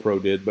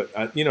GoPro did.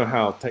 But you know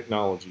how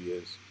technology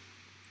is.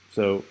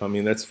 So, I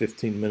mean, that's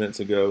 15 minutes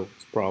ago.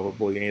 It's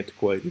probably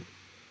antiquated.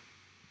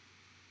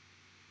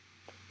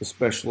 The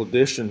special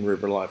edition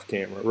River Life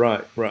camera.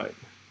 Right.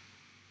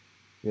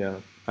 Yeah.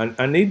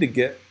 I need to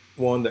get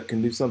one that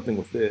can do something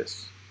with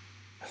this.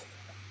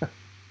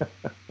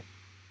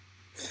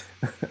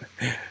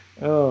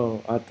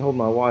 Oh, I told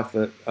my wife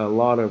that a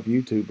lot of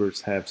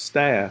YouTubers have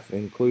staff,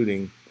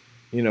 including,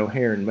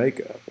 hair and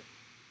makeup.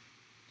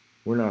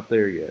 We're not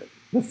there yet.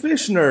 The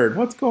Fish Nerd.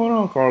 What's going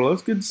on,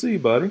 Carlos? Good to see you,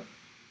 buddy.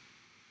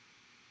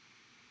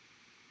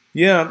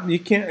 Yeah, you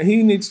can't.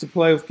 He needs to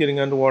play with getting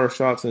underwater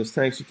shots in his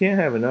tanks. You can't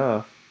have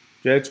enough.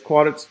 JX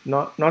Aquatics,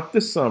 not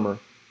this summer.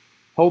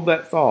 Hold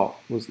that thought.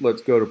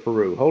 Let's go to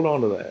Peru. Hold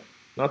on to that.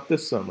 Not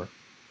this summer.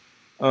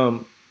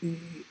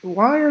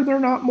 Why are there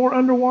not more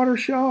underwater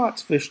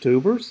shots, fish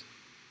tubers?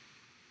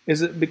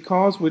 Is it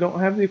because we don't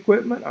have the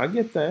equipment? I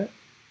get that.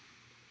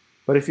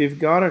 But if you've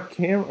got a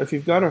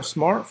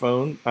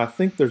smartphone, I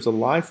think there's a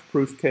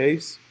life-proof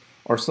case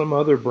or some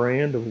other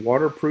brand of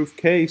waterproof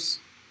case.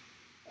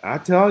 I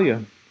tell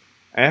you,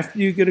 after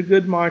you get a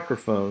good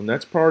microphone,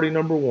 that's priority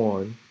number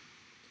one.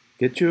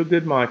 Get you a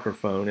good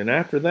microphone. And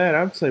after that,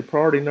 I would say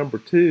priority number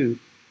two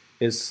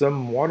is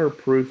some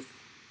waterproof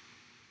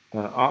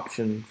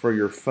option for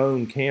your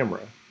phone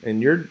camera.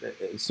 And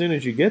as soon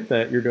as you get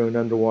that, you're doing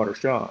underwater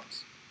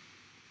shots.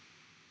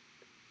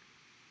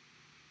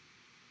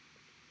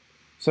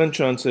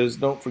 Sunshine says,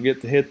 don't forget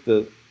to hit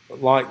the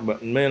like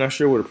button. Man, I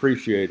sure would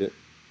appreciate it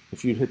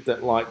if you'd hit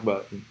that like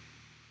button.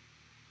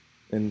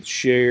 And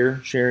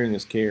share. Sharing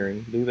is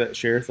caring. Do that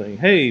share thing.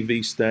 Hey,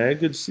 V-Stag.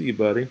 Good to see you,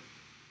 buddy.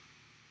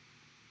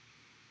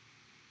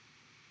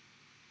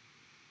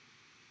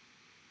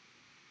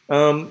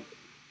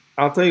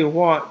 I'll tell you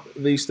what,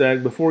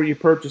 V-Stag, before you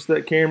purchase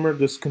that camera,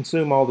 just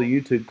consume all the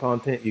YouTube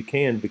content you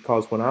can,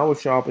 because when I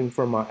was shopping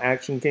for my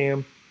action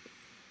cam,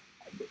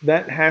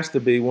 that has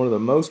to be one of the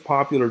most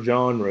popular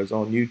genres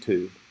on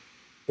YouTube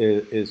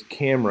is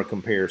camera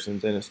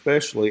comparisons, and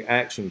especially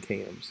action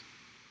cams.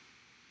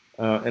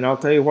 And I'll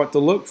tell you what to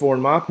look for,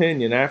 in my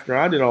opinion, after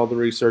I did all the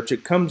research.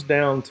 It comes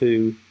down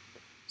to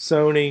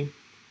Sony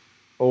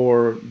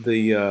or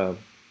one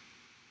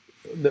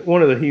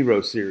of the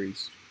Hero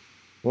series,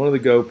 one of the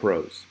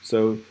GoPros.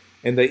 So,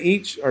 and they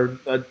each are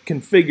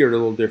configured a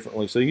little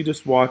differently. So you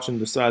just watch and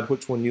decide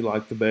which one you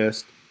like the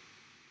best.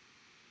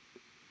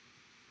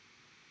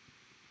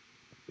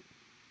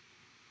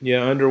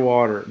 Yeah,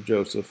 underwater,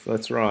 Joseph.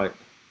 That's right.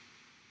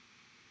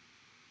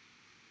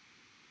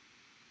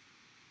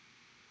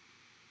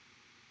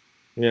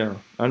 Yeah,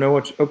 I know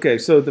what. Okay,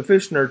 so the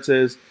Fish Nerd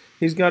says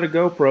he's got a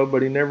GoPro,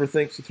 but he never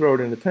thinks to throw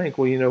it in the tank.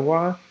 Well, you know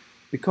why?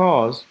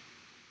 Because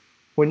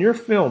when you're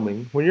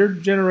filming, when you're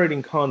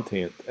generating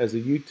content as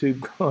a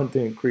YouTube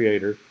content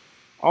creator,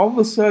 all of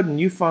a sudden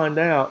you find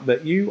out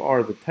that you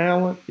are the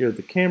talent, you're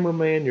the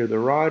cameraman, you're the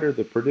writer,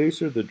 the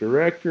producer, the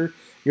director,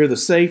 you're the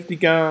safety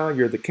guy,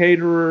 you're the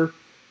caterer,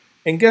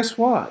 and guess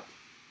what?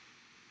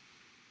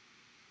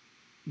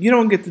 You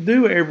don't get to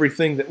do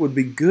everything that would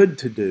be good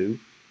to do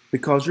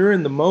because you're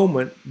in the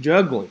moment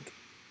juggling.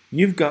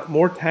 You've got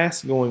more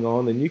tasks going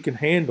on than you can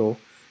handle,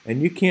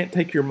 and you can't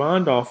take your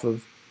mind off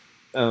of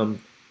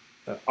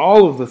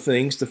all of the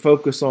things to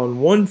focus on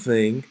one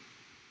thing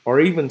or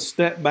even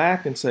step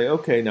back and say,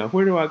 okay, now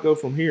where do I go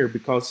from here?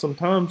 Because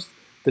sometimes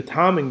the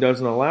timing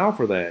doesn't allow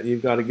for that.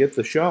 You've got to get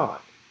the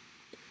shot.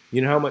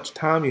 You know how much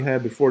time you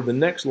have before the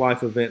next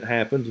life event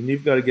happens, and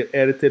you've got to get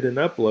edited and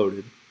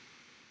uploaded.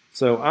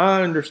 So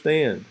I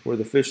understand where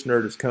the fish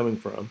nerd is coming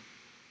from.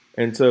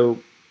 And so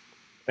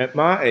at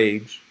my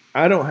age,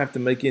 I don't have to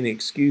make any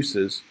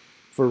excuses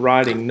for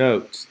writing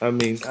notes. I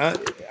mean,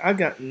 I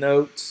got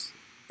notes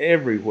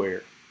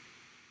everywhere.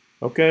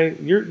 Okay,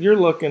 you're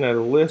looking at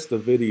a list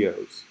of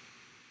videos.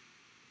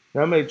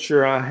 And I made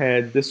sure I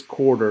had this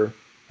quarter,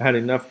 I had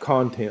enough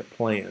content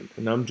planned,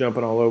 and I'm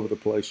jumping all over the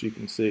place, you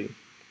can see.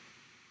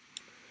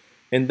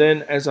 And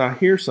then as I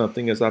hear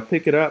something, as I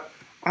pick it up,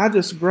 I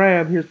just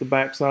grab, here's the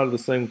back side of the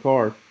same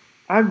card,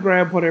 I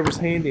grab whatever's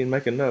handy and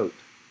make a note.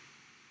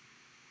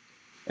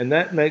 And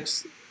that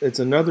makes, it's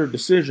another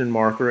decision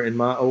marker in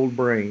my old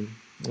brain.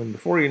 And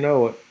before you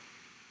know it,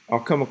 I'll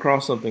come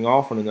across something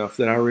often enough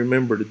that I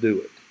remember to do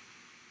it.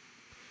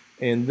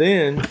 And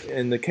then,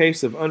 in the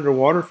case of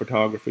underwater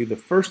photography, the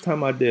first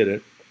time I did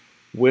it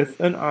with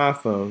an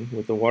iPhone,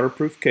 with a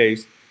waterproof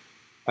case,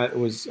 I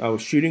was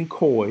shooting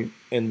koi,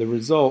 and the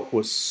result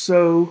was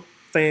so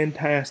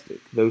fantastic.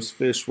 Those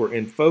fish were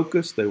in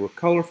focus, they were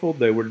colorful,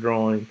 they were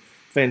drawing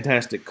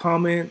fantastic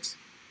comments.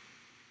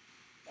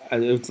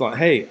 It's like,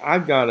 hey, I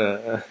got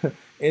a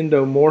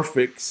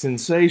endomorphic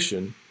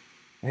sensation,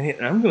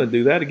 and I'm going to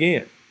do that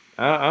again.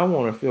 I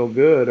want to feel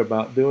good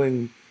about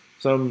doing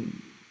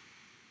some,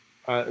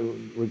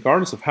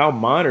 regardless of how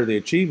minor the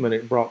achievement,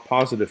 it brought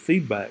positive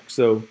feedback.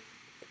 So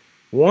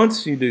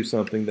once you do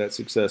something that's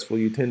successful,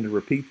 you tend to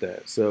repeat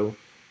that. So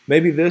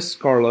maybe this,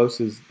 Carlos,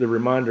 is the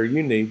reminder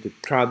you need to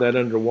try that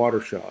underwater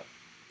shot.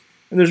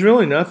 And there's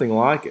really nothing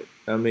like it.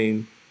 I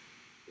mean,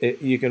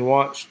 you can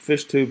watch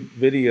FishTube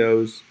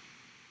videos.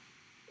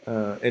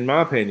 In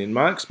my opinion,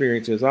 my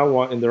experiences, I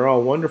watch, and they're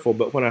all wonderful,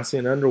 but when I see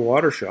an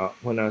underwater shot,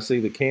 when I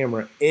see the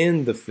camera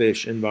in the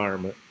fish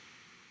environment,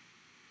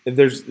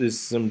 there's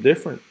some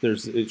different,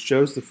 it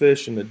shows the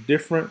fish in a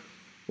different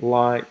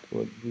light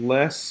with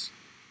less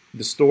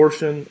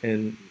distortion,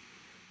 and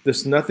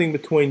there's nothing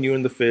between you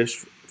and the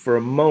fish. For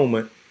a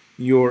moment,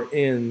 you're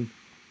in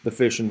the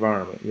fish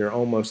environment. You're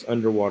almost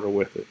underwater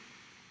with it.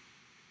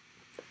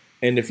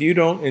 And if you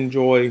don't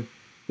enjoy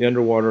the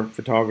underwater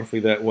photography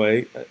that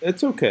way,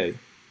 it's okay.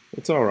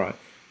 It's all right.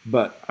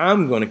 But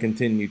I'm going to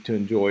continue to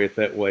enjoy it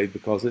that way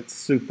because it's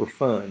super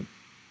fun.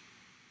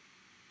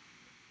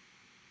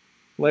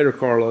 Later,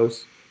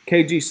 Carlos.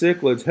 KG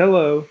Cichlids,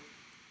 hello.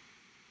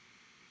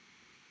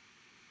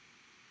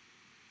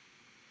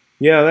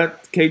 Yeah,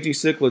 that KG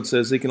Cichlid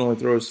says he can only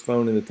throw his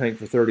phone in the tank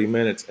for 30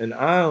 minutes, and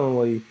I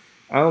only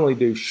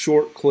do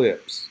short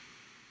clips,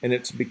 and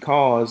it's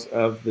because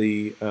of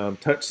the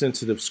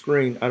touch-sensitive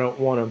screen. I don't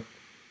want to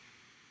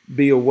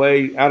be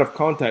away, out of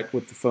contact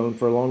with the phone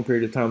for a long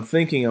period of time,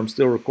 thinking I'm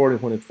still recording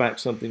when in fact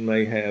something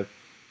may have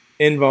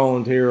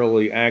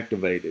involuntarily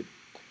activated.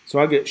 So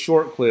I get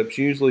short clips,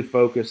 usually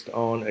focused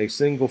on a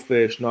single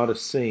fish, not a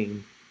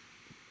scene.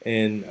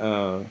 And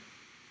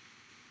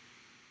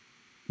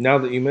now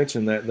that you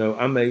mention that, though,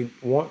 I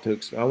want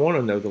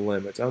to know the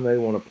limits. I may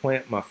want to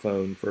plant my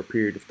phone for a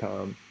period of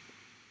time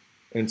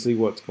and see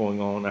what's going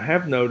on. I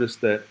have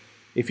noticed that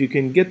if you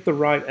can get the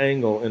right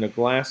angle in a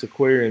glass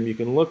aquarium, you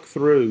can look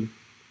through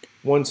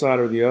one side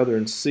or the other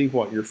and see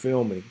what you're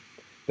filming.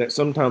 That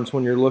sometimes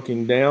when you're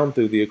looking down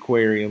through the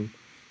aquarium,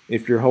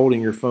 if you're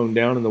holding your phone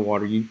down in the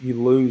water, you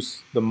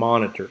lose the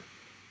monitor.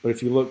 But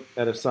if you look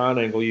at a side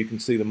angle, you can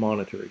see the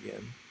monitor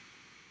again.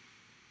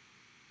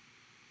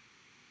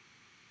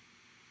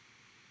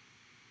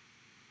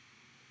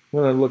 I'm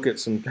going to look at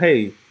some,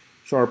 hey,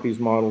 Sharpies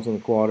models and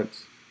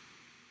aquatics.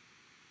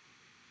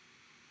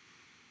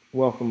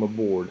 Welcome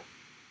aboard.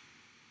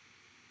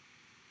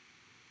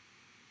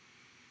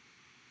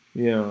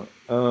 Yeah.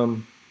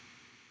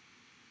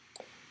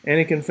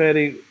 Annie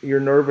Confetti, you're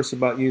nervous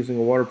about using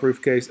a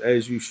waterproof case,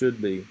 as you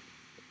should be.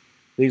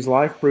 These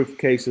life-proof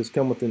cases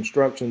come with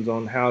instructions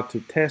on how to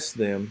test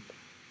them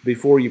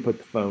before you put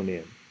the phone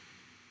in.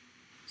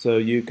 So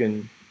you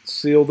can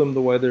seal them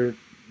the way they're,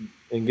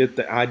 and get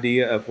the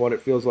idea of what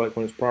it feels like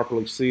when it's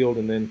properly sealed,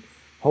 and then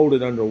hold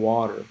it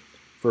underwater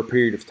for a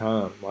period of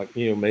time, like,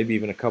 maybe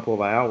even a couple of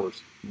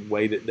hours.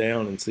 Weight it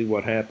down and see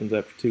what happens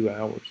after 2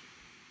 hours.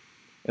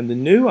 And the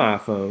new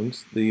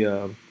iPhones,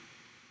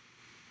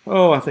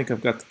 I think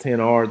I've got the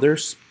 10R, they're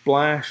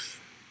splash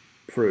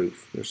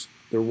proof.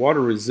 They're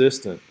water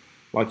resistant.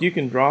 Like, you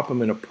can drop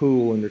them in a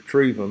pool and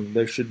retrieve them.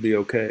 They should be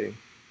okay.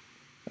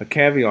 A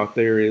caveat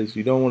there is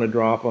you don't want to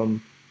drop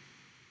them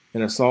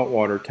in a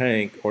saltwater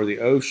tank or the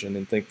ocean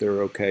and think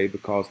they're okay,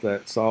 because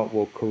that salt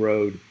will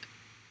corrode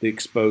the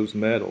exposed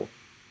metal.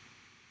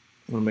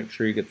 I want to make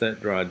sure you get that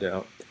dried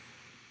out.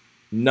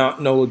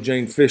 Not Nola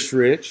Jane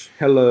Fishrich,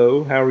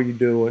 hello, how are you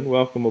doing?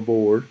 Welcome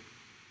aboard.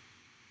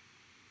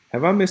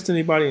 Have I missed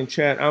anybody in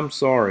chat? I'm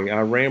sorry,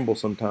 I ramble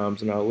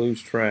sometimes and I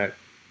lose track.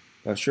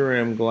 I sure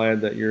am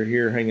glad that you're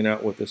here hanging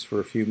out with us for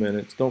a few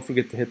minutes. Don't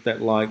forget to hit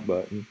that like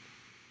button.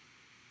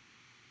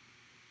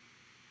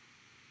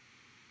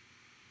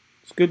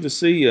 It's good to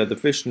see the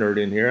fish nerd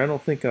in here. I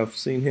don't think I've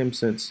seen him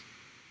since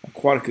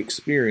Aquatic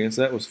Experience.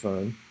 That was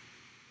fun.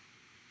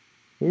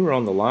 We were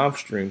on the live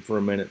stream for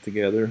a minute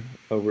together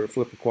over at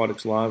Flip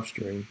Aquatics live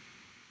stream.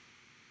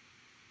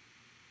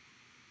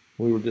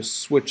 We were just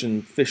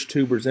switching fish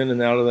tubers in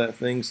and out of that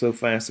thing so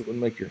fast it would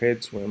make your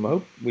head swim. I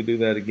hope we do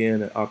that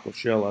again at Aqua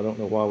Shell. I don't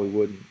know why we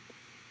wouldn't.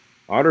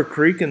 Otter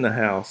Creek in the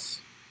house.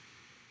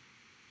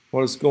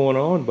 What is going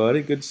on,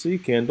 buddy? Good to see you,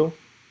 Kendall.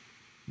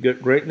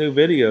 Good, great new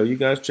video. You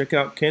guys check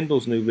out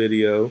Kendall's new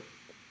video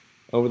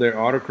over there,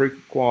 Otter Creek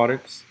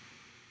Aquatics.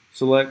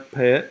 Select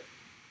pet.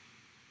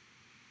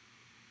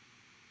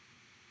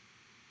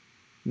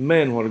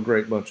 Man, what a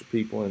great bunch of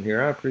people in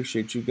here. I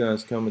appreciate you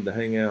guys coming to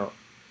hang out.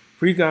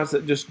 For you guys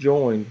that just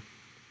joined,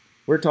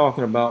 we're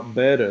talking about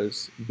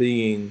bettas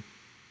being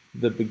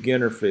the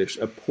beginner fish,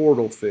 a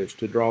portal fish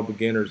to draw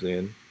beginners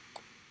in.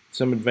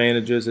 Some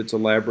advantages, it's a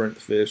labyrinth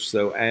fish,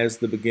 so as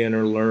the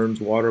beginner learns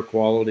water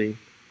quality,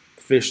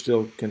 the fish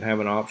still can have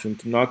an option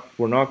to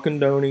we're not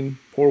condoning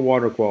poor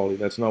water quality.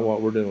 That's not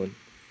what we're doing.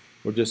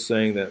 We're just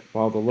saying that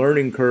while the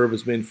learning curve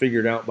has been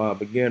figured out by a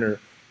beginner,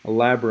 a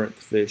labyrinth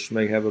fish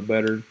may have a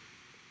better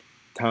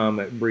time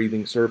at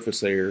breathing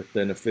surface air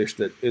than a fish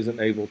that isn't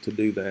able to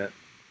do that.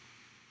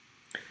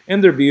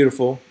 And they're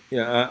beautiful.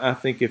 Yeah, I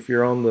think if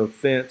you're on the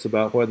fence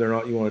about whether or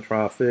not you want to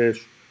try a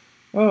fish,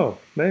 oh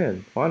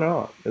man, why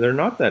not? They're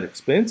not that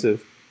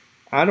expensive,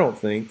 I don't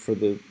think, for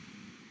the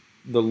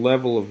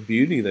level of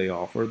beauty they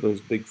offer,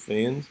 those big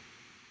fins.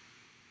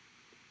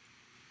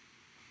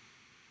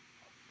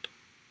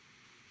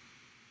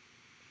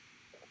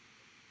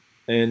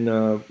 And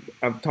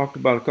I've talked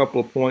about a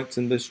couple of points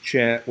in this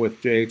chat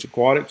with JH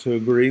Aquatics, who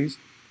agrees.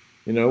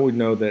 You know, we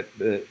know that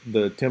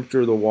the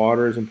temperature of the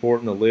water is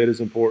important, the lid is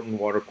important,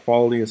 water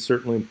quality is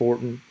certainly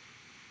important.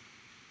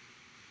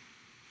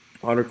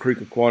 Otter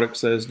Creek Aquatics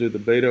says, do the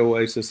Betta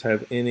Oasis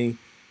have any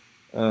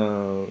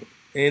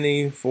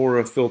form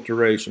of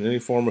filtration?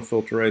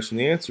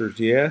 The answer is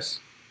yes.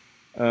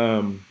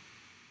 I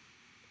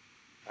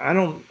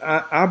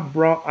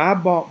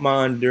bought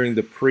mine during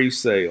the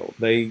pre-sale.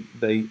 They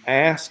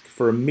asked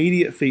for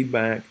immediate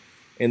feedback,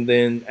 and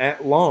then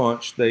at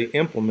launch they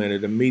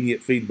implemented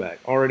immediate feedback,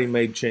 already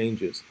made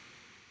changes.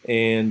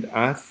 And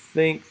I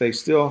think they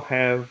still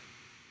have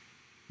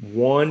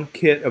one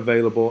kit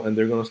available, and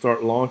they're going to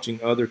start launching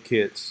other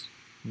kits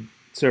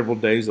several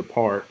days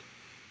apart.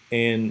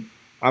 And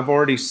I've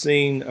already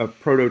seen a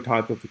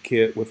prototype of the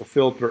kit with a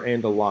filter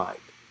and a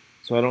light.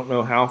 So I don't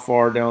know how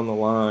far down the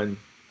line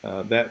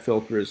that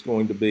filter is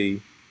going to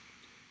be.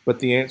 But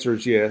the answer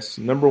is yes.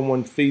 Number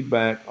one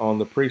feedback on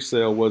the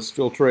pre-sale was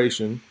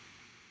filtration.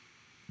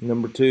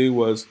 Number two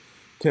was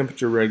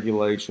temperature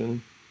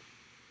regulation.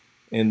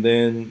 And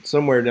then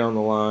somewhere down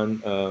the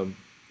line,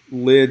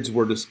 lids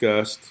were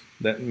discussed.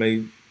 I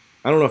don't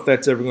know if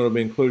that's ever going to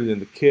be included in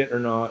the kit or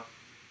not.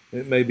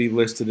 It may be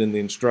listed in the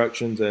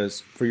instructions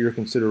as for your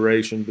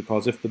consideration,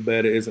 because if the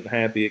Betta isn't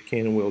happy, it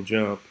can and will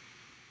jump.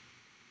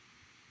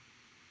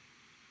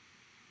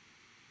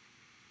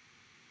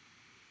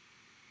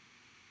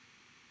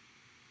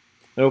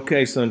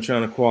 Okay,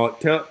 Sunshine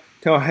Aquatic.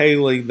 Tell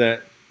Haley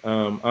that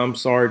I'm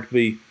sorry to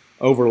be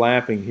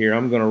overlapping here.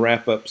 I'm going to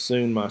wrap up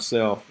soon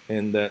myself,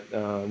 and that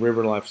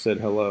River Life said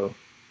hello.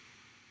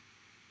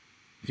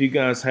 If you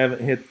guys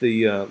haven't hit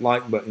the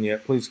like button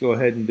yet, please go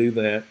ahead and do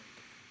that.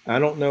 I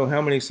don't know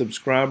how many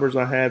subscribers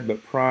I had,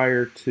 but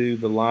prior to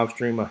the live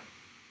stream, I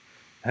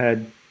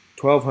had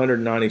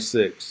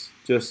 1,296.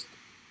 Just,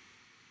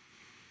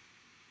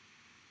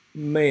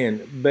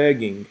 man,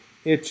 begging,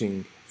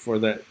 itching for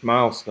that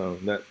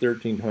milestone, that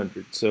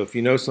 1,300. So if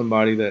you know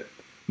somebody that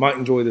might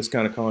enjoy this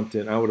kind of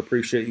content, I would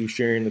appreciate you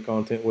sharing the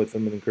content with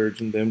them and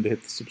encouraging them to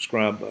hit the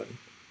subscribe button.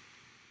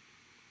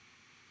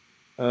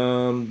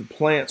 The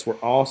plants were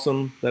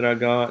awesome that I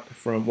got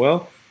from,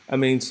 well, I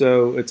mean,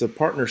 so it's a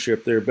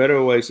partnership there. Betta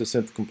Oasis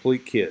sent the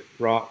complete kit: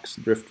 rocks,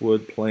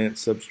 driftwood,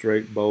 plants,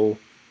 substrate, bowl.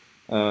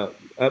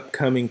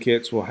 Upcoming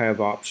kits will have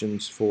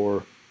options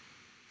for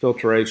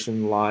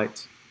filtration,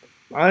 lights.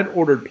 I'd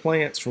ordered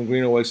plants from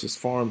Green Oasis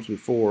Farms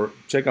before.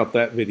 Check out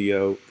that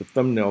video. The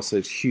thumbnail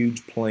says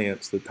huge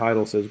plants. The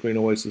title says Green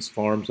Oasis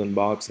Farms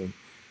unboxing.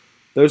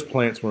 Those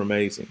plants were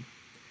amazing.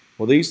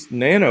 Well, these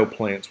nano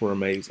plants were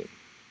amazing.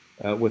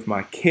 With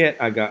my kit,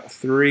 I got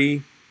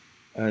 3,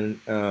 and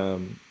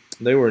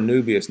they were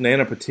Nubius,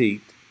 Nana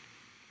Petite,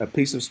 a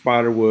piece of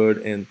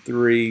spiderwood, and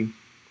 3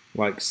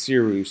 like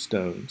Ciru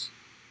stones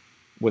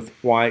with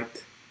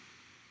white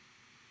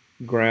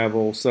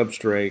gravel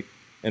substrate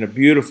and a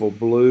beautiful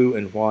blue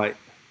and white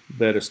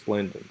Betta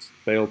splendens,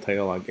 veil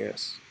tail, I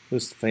guess.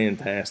 Just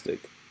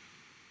fantastic.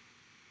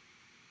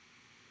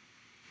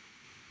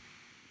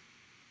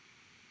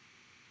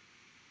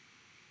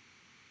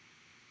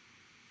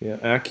 Yeah,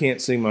 I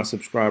can't see my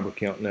subscriber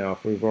count now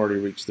if we've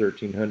already reached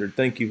 1,300.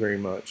 Thank you very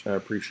much. I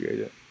appreciate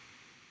it.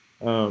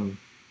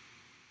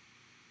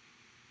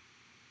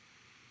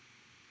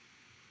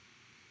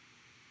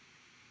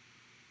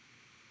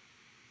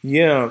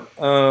 Yeah,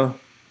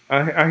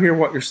 I hear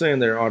what you're saying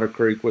there, Otter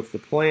Creek, with the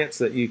plants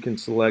that you can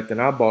select.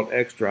 And I bought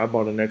extra. I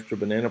bought an extra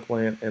banana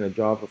plant and a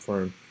Java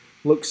fern.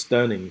 Looks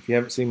stunning. If you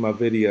haven't seen my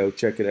video,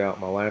 check it out.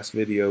 My last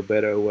video,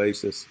 Betta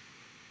Oasis.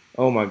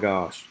 Oh my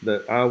gosh,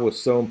 that I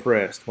was so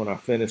impressed when I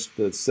finished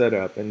the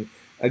setup. And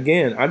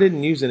again, I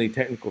didn't use any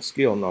technical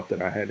skill, not that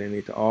I had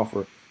any to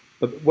offer,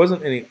 but it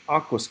wasn't any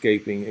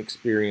aquascaping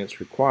experience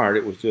required.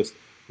 It was just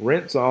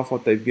rinse off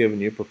what they've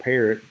given you,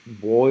 prepare it,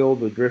 boil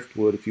the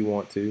driftwood if you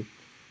want to,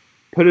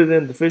 put it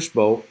in the fish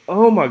bowl.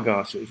 Oh my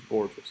gosh, it was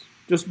gorgeous,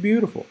 just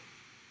beautiful.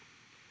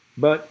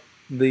 But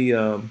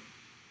the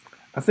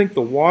I think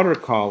the water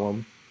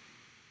column,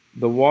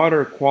 the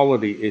water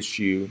quality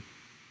issue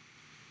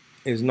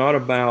is not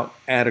about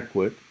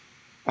adequate.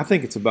 I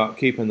think it's about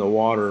keeping the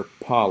water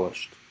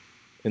polished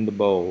in the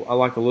bowl. I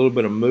like a little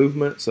bit of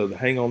movement, so the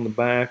hang on the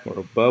back or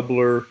a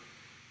bubbler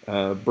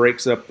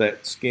breaks up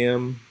that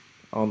skim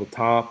on the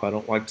top. I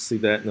don't like to see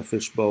that in the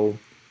fish bowl.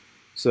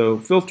 So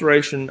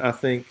filtration, I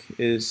think,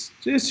 it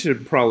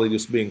should probably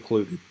just be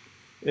included.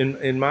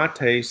 In my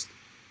taste,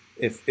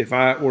 if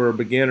I were a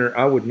beginner,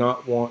 I would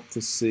not want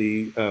to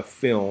see a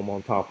film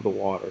on top of the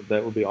water.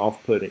 That would be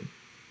off-putting.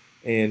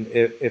 And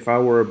if I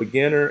were a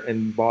beginner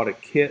and bought a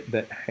kit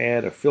that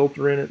had a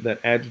filter in it that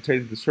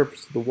agitated the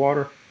surface of the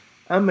water,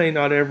 I may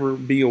not ever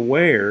be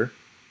aware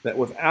that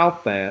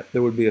without that,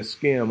 there would be a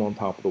skim on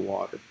top of the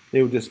water.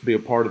 It would just be a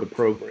part of the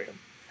program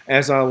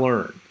as I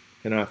learned.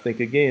 And I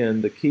think,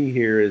 again, the key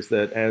here is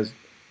that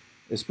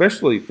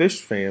especially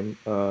fish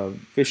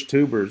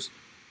tubers,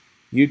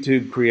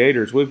 YouTube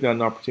creators, we've got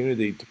an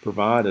opportunity to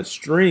provide a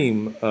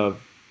stream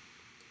of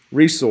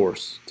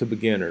resource to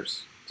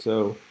beginners.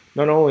 So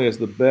not only is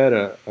the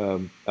Betta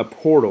a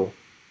portal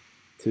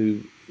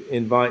to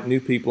invite new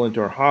people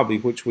into our hobby,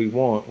 which we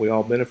want, we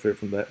all benefit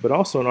from that, but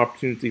also an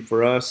opportunity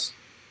for us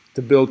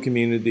to build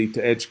community,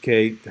 to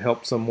educate, to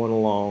help someone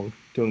along,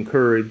 to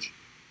encourage.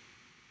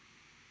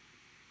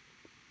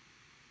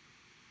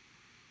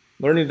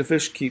 Learning to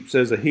fish keep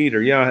says a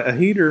heater. Yeah, a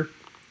heater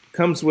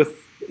comes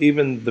with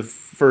even the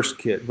first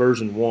kit,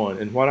 version 1,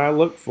 and what I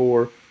look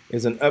for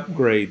is an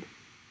upgrade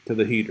to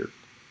the heater.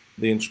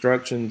 The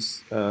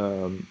instructions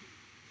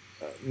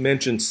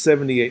mentioned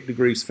 78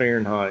 degrees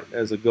Fahrenheit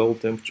as a goal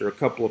temperature a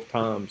couple of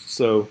times.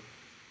 So,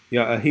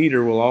 yeah, a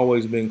heater will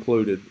always be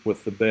included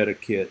with the Betta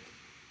kit.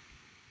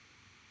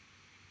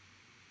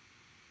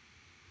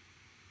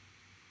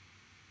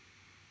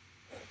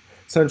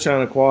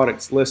 Sunshine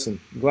Aquatics, listen,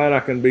 glad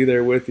I can be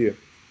there with you.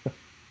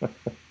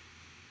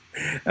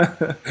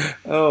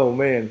 Oh,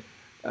 man.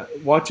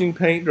 Watching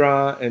paint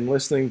dry and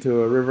listening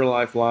to a River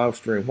Life live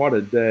stream. What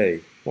a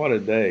day. What a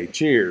day.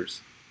 Cheers.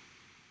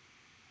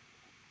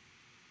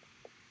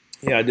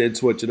 Yeah, I did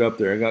switch it up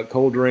there. I got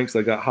cold drinks.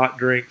 I got hot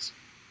drinks.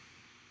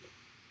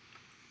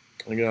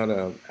 I got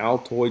a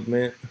Altoid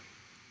mint.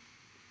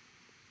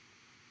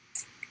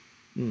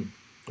 It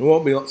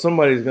won't be.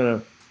 Somebody's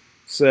gonna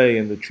say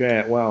in the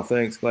chat, "Wow,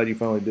 thanks. Glad you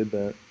finally did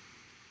that."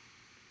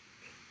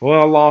 Well,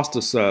 I lost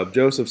a sub.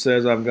 Joseph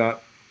says I've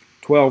got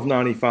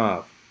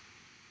 $12.95.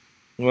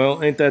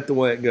 Well, ain't that the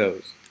way it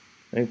goes?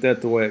 Ain't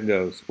that the way it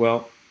goes?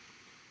 Well,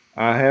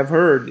 I have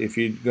heard if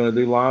you're going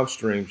to do live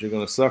streams, you're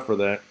going to suffer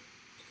that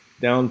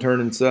downturn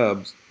in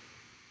subs.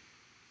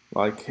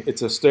 Like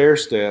it's a stair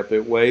step.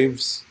 It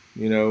waves,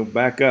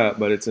 back up,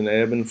 but it's an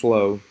ebb and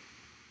flow.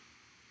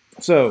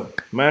 So,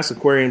 Mass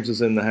Aquariums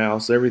is in the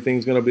house.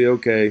 Everything's going to be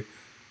okay.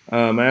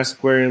 Mass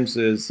Aquariums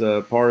is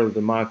part of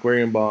the My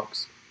Aquarium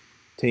Box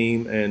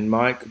team. And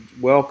Mike,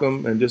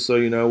 welcome. And just so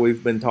you know,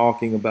 we've been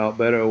talking about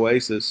Betta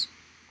Oasis.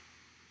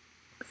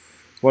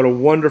 What a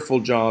wonderful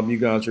job you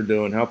guys are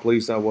doing. How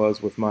pleased I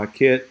was with my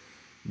kit,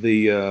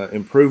 the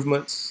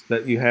improvements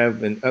that you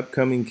have in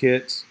upcoming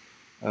kits.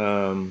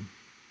 This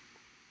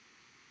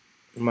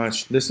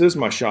is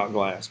my shot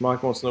glass.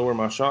 Mike wants to know where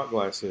my shot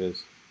glass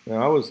is.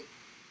 Now, I was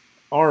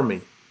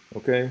Army,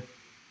 okay?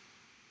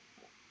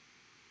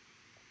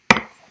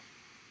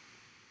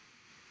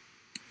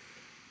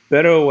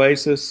 Betta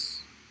Oasis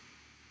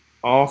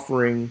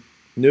offering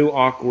new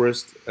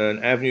aquarists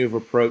an avenue of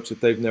approach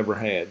that they've never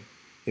had.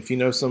 If you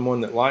know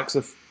someone that likes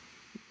a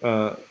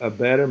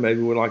Betta,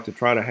 maybe would like to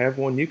try to have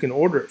one, you can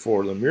order it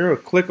for them. You're a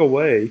click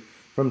away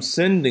from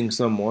sending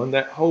someone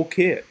that whole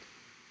kit.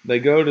 They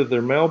go to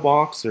their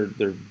mailbox or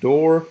their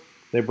door,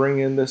 they bring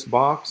in this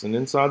box, and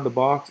inside the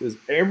box is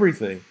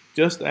everything.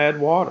 Just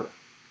add water.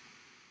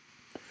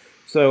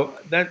 So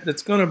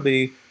that's going to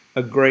be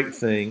a great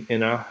thing,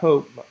 and I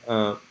hope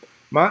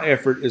my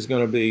effort is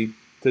going to be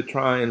to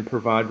try and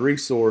provide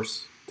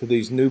resource to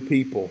these new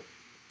people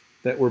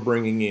that we're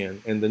bringing in.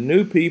 And the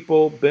new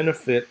people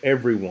benefit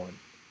everyone.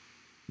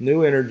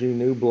 New energy,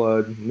 new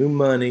blood, new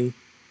money.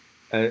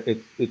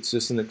 It's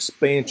just an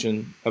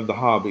expansion of the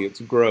hobby.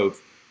 It's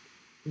growth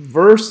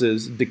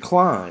versus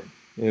decline.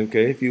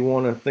 Okay, if you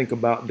want to think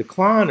about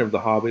decline of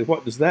the hobby,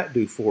 what does that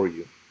do for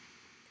you?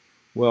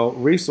 Well,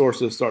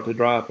 resources start to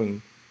dry up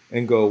and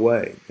go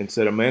away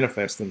instead of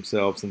manifest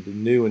themselves into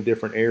new and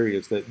different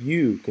areas that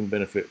you can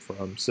benefit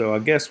from. So I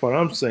guess what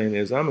I'm saying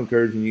is I'm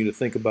encouraging you to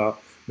think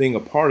about being a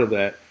part of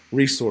that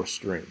resource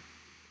stream.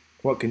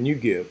 What can you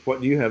give?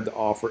 What do you have to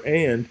offer?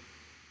 And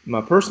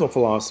my personal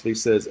philosophy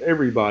says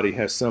everybody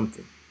has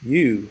something.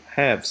 You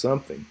have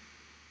something.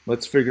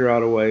 Let's figure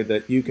out a way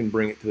that you can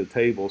bring it to the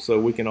table so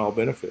we can all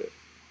benefit.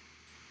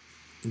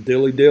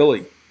 Dilly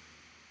dilly.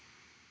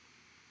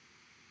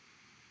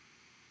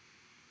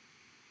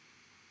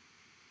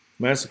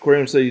 Mass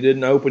Aquarium said you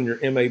didn't open your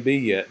MAB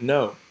yet.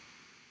 No,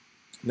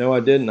 I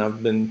didn't.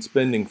 I've been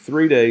spending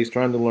 3 days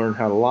trying to learn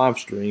how to live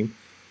stream,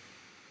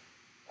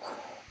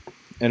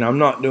 and I'm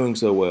not doing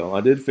so well.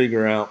 I did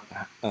figure out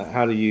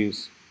how to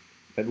use,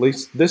 at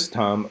least this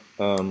time,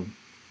 the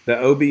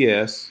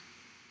OBS,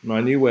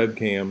 my new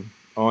webcam,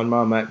 on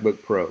my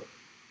MacBook Pro.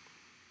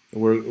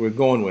 We're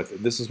going with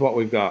it. This is what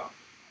we've got.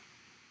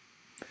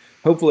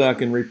 Hopefully I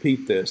can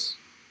repeat this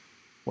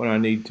when I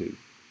need to.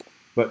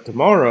 But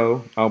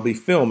tomorrow I'll be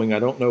filming. I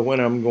don't know when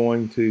I'm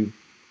going to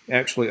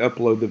actually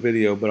upload the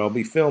video, but I'll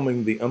be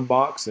filming the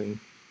unboxing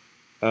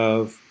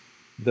of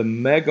the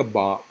Mega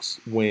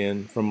Box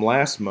win from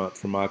last month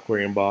from my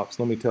aquarium box.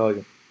 Let me tell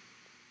you.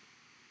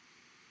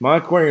 My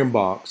aquarium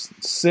box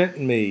sent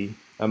me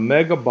a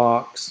Mega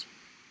Box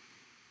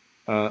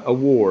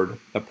award,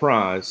 a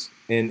prize,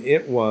 and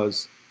it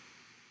was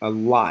a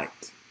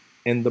light.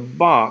 And the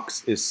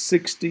box is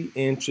 60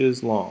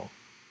 inches long.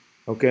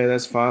 Okay,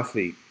 that's 5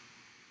 feet.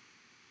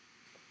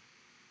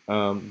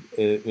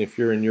 If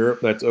you're in Europe,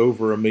 that's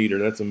over a meter.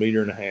 That's 1.5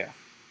 meters.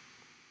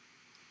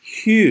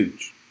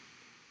 Huge.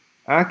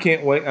 I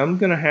can't wait. I'm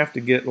going to have to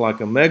get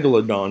like a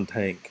megalodon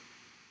tank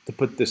to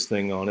put this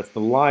thing on if the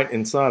light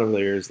inside of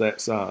there is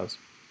that size.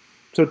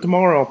 So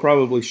tomorrow I'll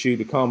probably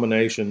shoot a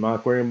combination, my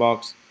aquarium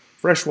box,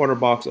 freshwater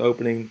box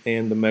opening,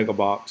 and the Mega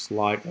Box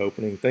light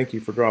opening. Thank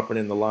you for dropping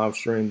in the live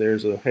stream.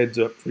 There's a heads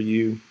up for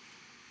you.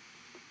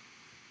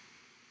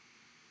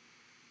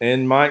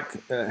 And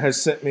Mike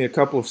has sent me a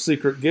couple of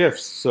secret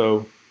gifts,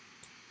 so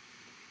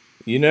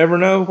you never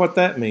know what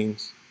that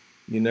means.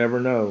 You never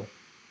know.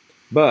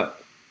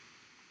 But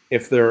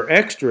if there are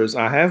extras,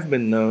 I have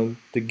been known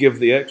to give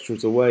the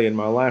extras away. In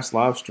my last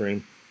live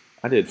stream,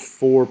 I did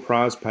 4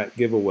 prize pack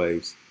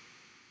giveaways,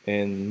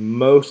 and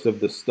most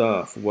of the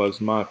stuff was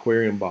my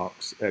aquarium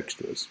box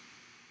extras.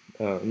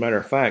 Matter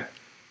of fact,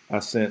 I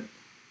sent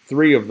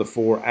 3 of the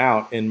 4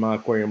 out in my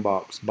aquarium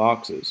box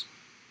boxes.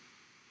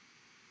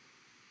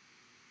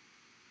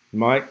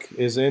 Mike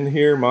is in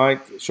here.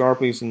 Mike,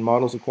 Sharpies and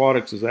Models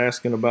Aquatics, is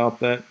asking about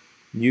that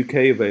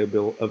UK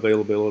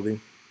availability.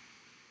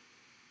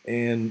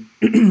 And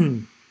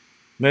man,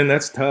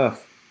 that's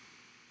tough.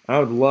 I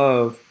would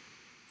love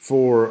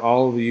for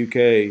all of the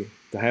UK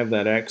to have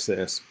that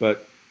access,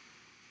 but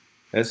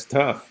that's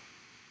tough.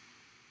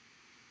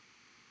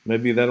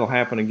 Maybe that'll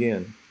happen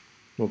again.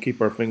 We'll keep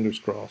our fingers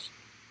crossed.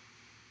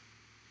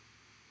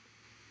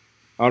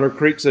 Otter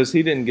Creek says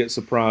he didn't get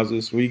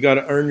surprises. Well, you got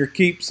to earn your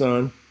keep,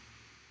 son.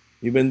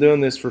 You've been doing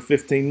this for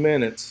 15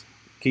 minutes.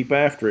 Keep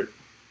after it.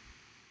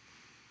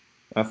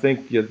 I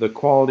think the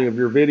quality of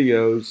your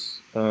videos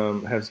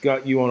has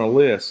got you on a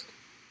list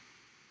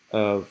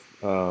of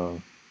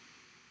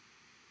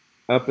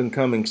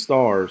up-and-coming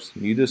stars.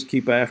 You just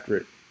keep after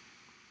it.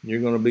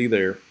 You're going to be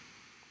there.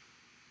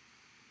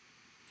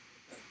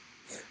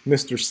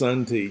 Mr.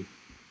 Sun Tea.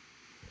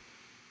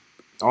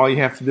 All you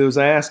have to do is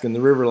ask in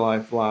the River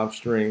Life live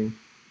stream.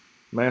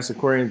 Mass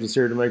Aquariums is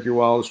here to make your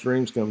wildest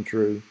dreams come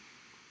true.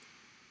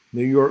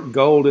 New York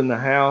Gold in the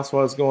house.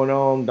 What's going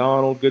on?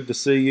 Donald, good to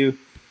see you.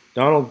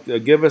 Donald,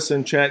 give us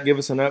in chat, give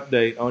us an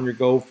update on your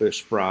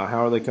goldfish fry.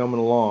 How are they coming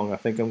along? I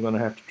think I'm going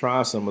to have to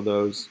try some of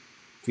those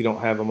if you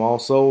don't have them all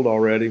sold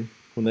already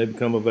when they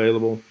become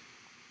available.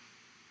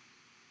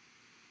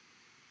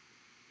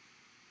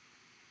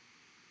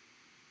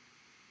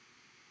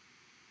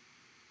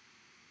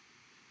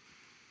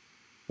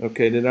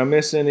 Okay, did I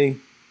miss any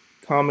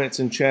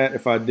comments in chat?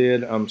 If I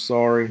did, I'm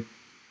sorry.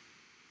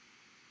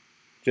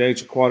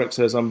 JH Aquatic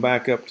says, I'm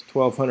back up to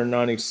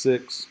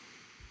 1,296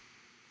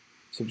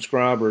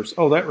 subscribers.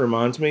 Oh, that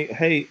reminds me.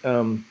 Hey,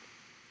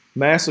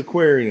 Mass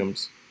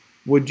Aquariums,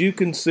 would you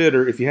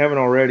consider, if you haven't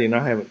already and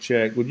I haven't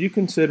checked, would you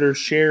consider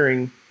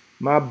sharing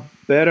my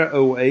Betta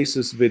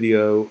Oasis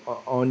video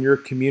on your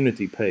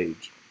community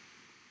page?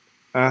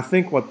 I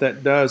think what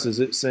that does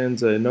is it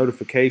sends a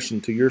notification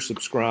to your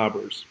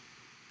subscribers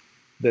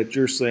that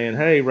you're saying,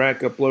 hey, Rack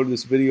uploaded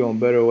this video on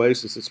Betta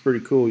Oasis. It's pretty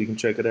cool. You can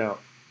check it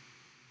out.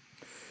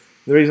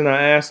 The reason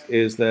I ask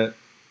is that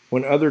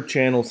when other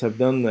channels have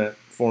done that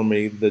for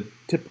me, the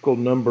typical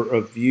number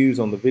of views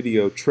on the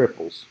video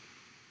triples.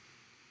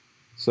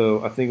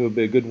 So I think it would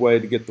be a good way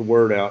to get the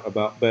word out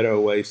about Betta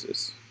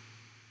Oasis.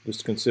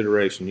 Just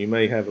consideration. You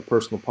may have a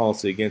personal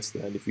policy against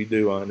that. If you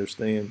do, I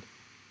understand.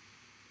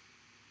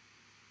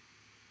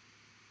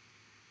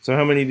 So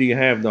how many do you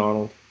have,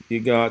 Donald? You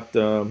got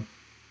the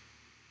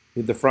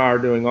fryer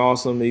doing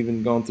awesome,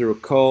 even gone through a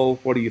cull.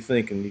 What are you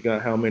thinking? You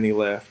got how many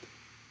left?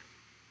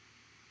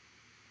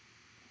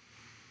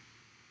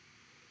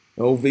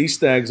 Oh,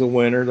 V-Stag's a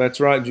winner.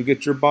 That's right. Did you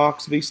get your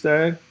box,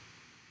 V-Stag?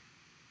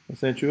 I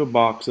sent you a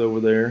box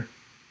over there.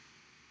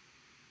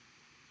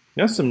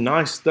 That's some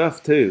nice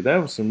stuff, too.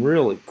 That was some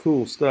really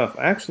cool stuff.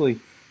 Actually,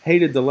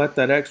 hated to let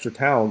that extra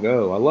towel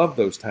go. I love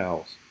those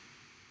towels.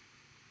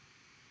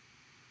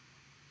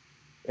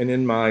 And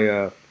in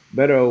my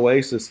Betta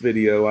Oasis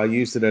video, I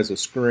used it as a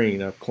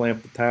screen. I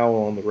clamped the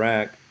towel on the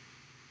rack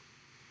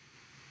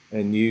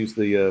and used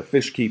the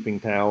fish keeping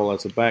towel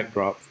as a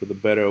backdrop for the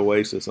Betta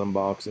Oasis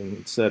unboxing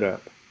and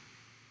setup.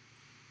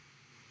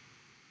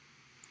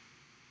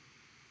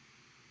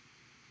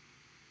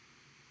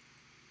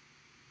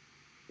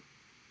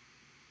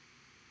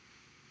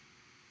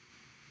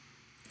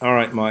 All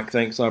right, Mike,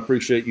 thanks. I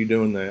appreciate you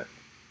doing that.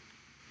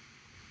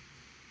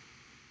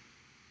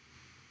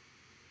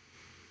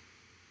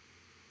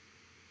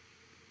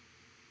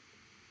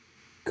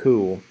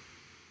 Cool.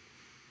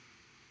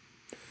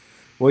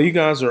 Well, you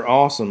guys are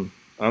awesome.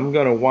 I'm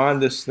going to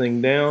wind this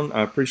thing down.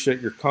 I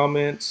appreciate your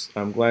comments.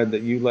 I'm glad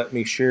that you let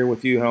me share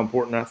with you how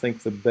important I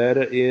think the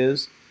Betta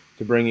is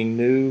to bringing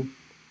new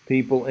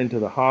people into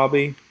the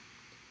hobby,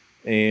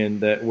 and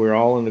that we're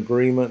all in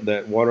agreement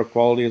that water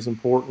quality is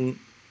important,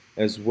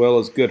 as well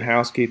as good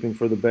housekeeping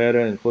for the Betta,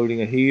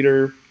 including a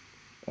heater,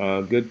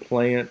 good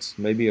plants,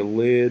 maybe a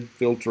lid,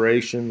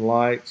 filtration,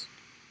 lights.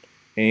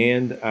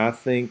 And I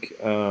think,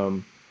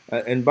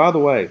 and by the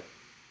way,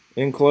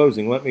 in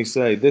closing, let me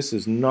say this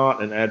is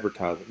not an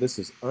advertisement. This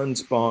is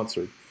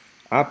unsponsored.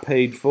 I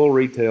paid full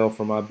retail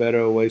for my Betta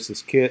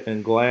Oasis kit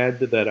and glad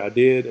that I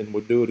did and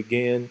would do it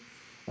again.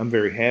 I'm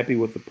very happy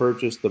with the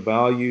purchase. The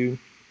value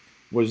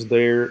was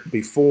there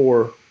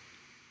before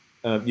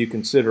you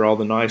consider all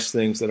the nice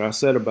things that I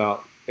said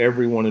about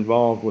everyone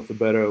involved with the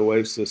Betta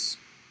Oasis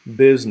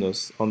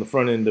business on the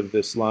front end of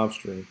this live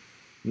stream.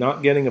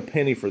 Not getting a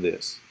penny for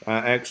this. I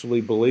actually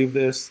believe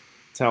this.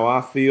 It's how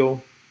I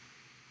feel.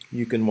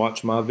 You can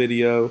watch my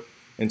video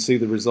and see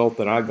the result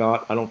that I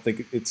got. I don't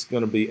think it's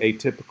going to be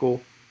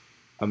atypical.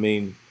 I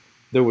mean,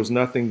 there was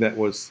nothing that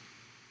was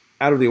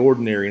out of the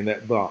ordinary in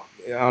that box.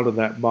 Out of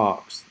that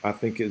box, I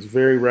think it's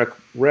very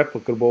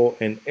replicable,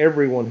 and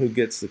everyone who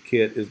gets the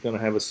kit is going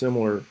to have a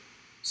similar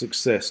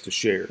success to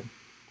share.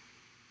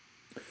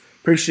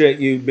 Appreciate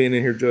you being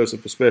in here,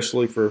 Joseph,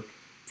 especially for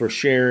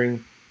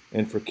sharing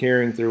and for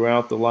caring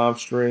throughout the live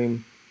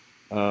stream.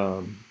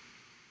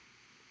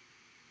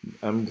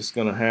 I'm just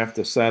going to have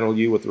to saddle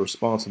you with the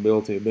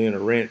responsibility of being a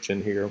wrench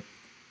in here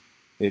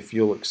if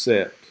you'll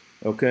accept.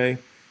 Okay?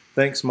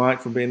 Thanks, Mike,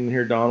 for being in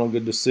here. Donald,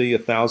 good to see you.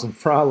 1,000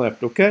 fry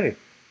left. Okay.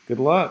 Good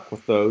luck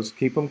with those.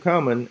 Keep them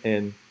coming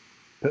and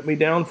put me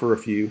down for a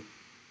few.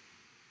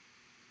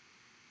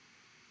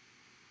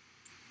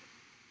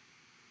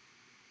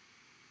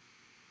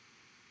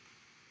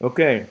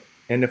 Okay.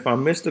 And if I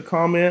missed a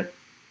comment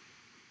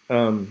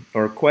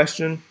or a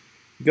question,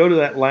 go to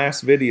that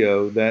last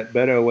video, that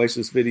Betta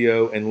Oasis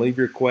video, and leave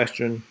your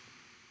question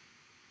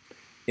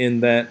in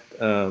that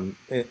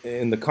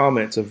in the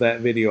comments of that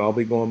video. I'll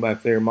be going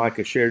back there.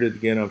 Micah shared it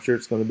again. I'm sure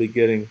it's going to be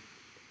getting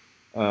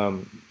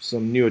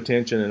some new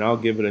attention, and I'll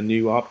give it a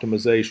new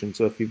optimization.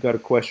 So if you've got a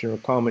question or a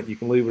comment, you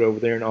can leave it over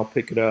there, and I'll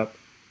pick it up.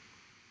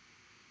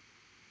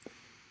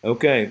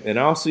 Okay, and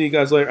I'll see you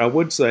guys later. I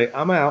would say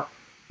I'm out,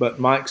 but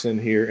Mike's in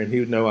here, and he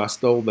would know I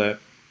stole that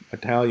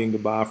Italian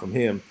goodbye from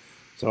him.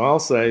 So I'll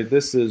say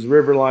this is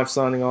River Life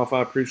signing off.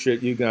 I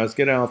appreciate you guys.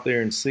 Get out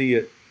there and see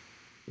it,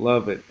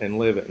 love it, and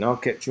live it. And I'll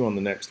catch you on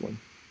the next one.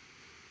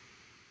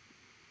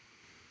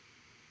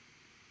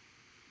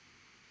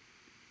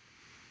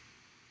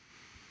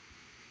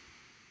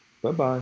 Bye-bye.